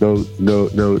yeah, no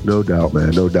doubt,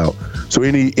 man. No doubt. So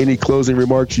any closing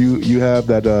remarks you have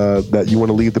that you want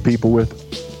to leave the people with?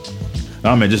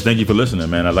 No, man, just thank you for listening,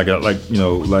 man. Like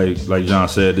John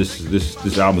said,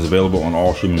 this album is available on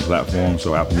all streaming platforms.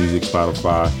 So Apple Music,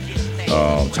 Spotify,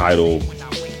 Tidal,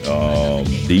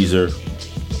 Deezer,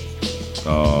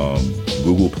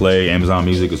 Google Play, Amazon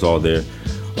Music. It's all there.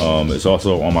 It's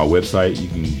also on my website. You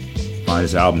can find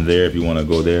this album there if you want to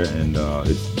go there, and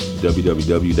it's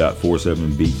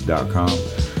www.47beats.com.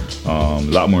 A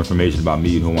lot more information about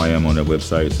me and who I am on that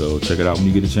website, so check it out when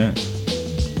you get a chance.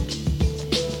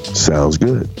 Sounds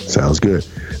good.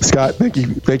 Scott, thank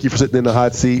you for sitting in the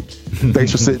hot seat.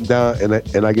 Thanks for sitting down,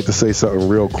 and I get to say something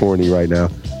real corny right now.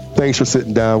 Thanks for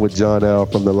sitting down with John L.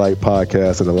 from the Light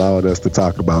Podcast and allowing us to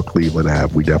talk about Cleveland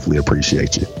Ave. We definitely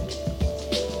appreciate you.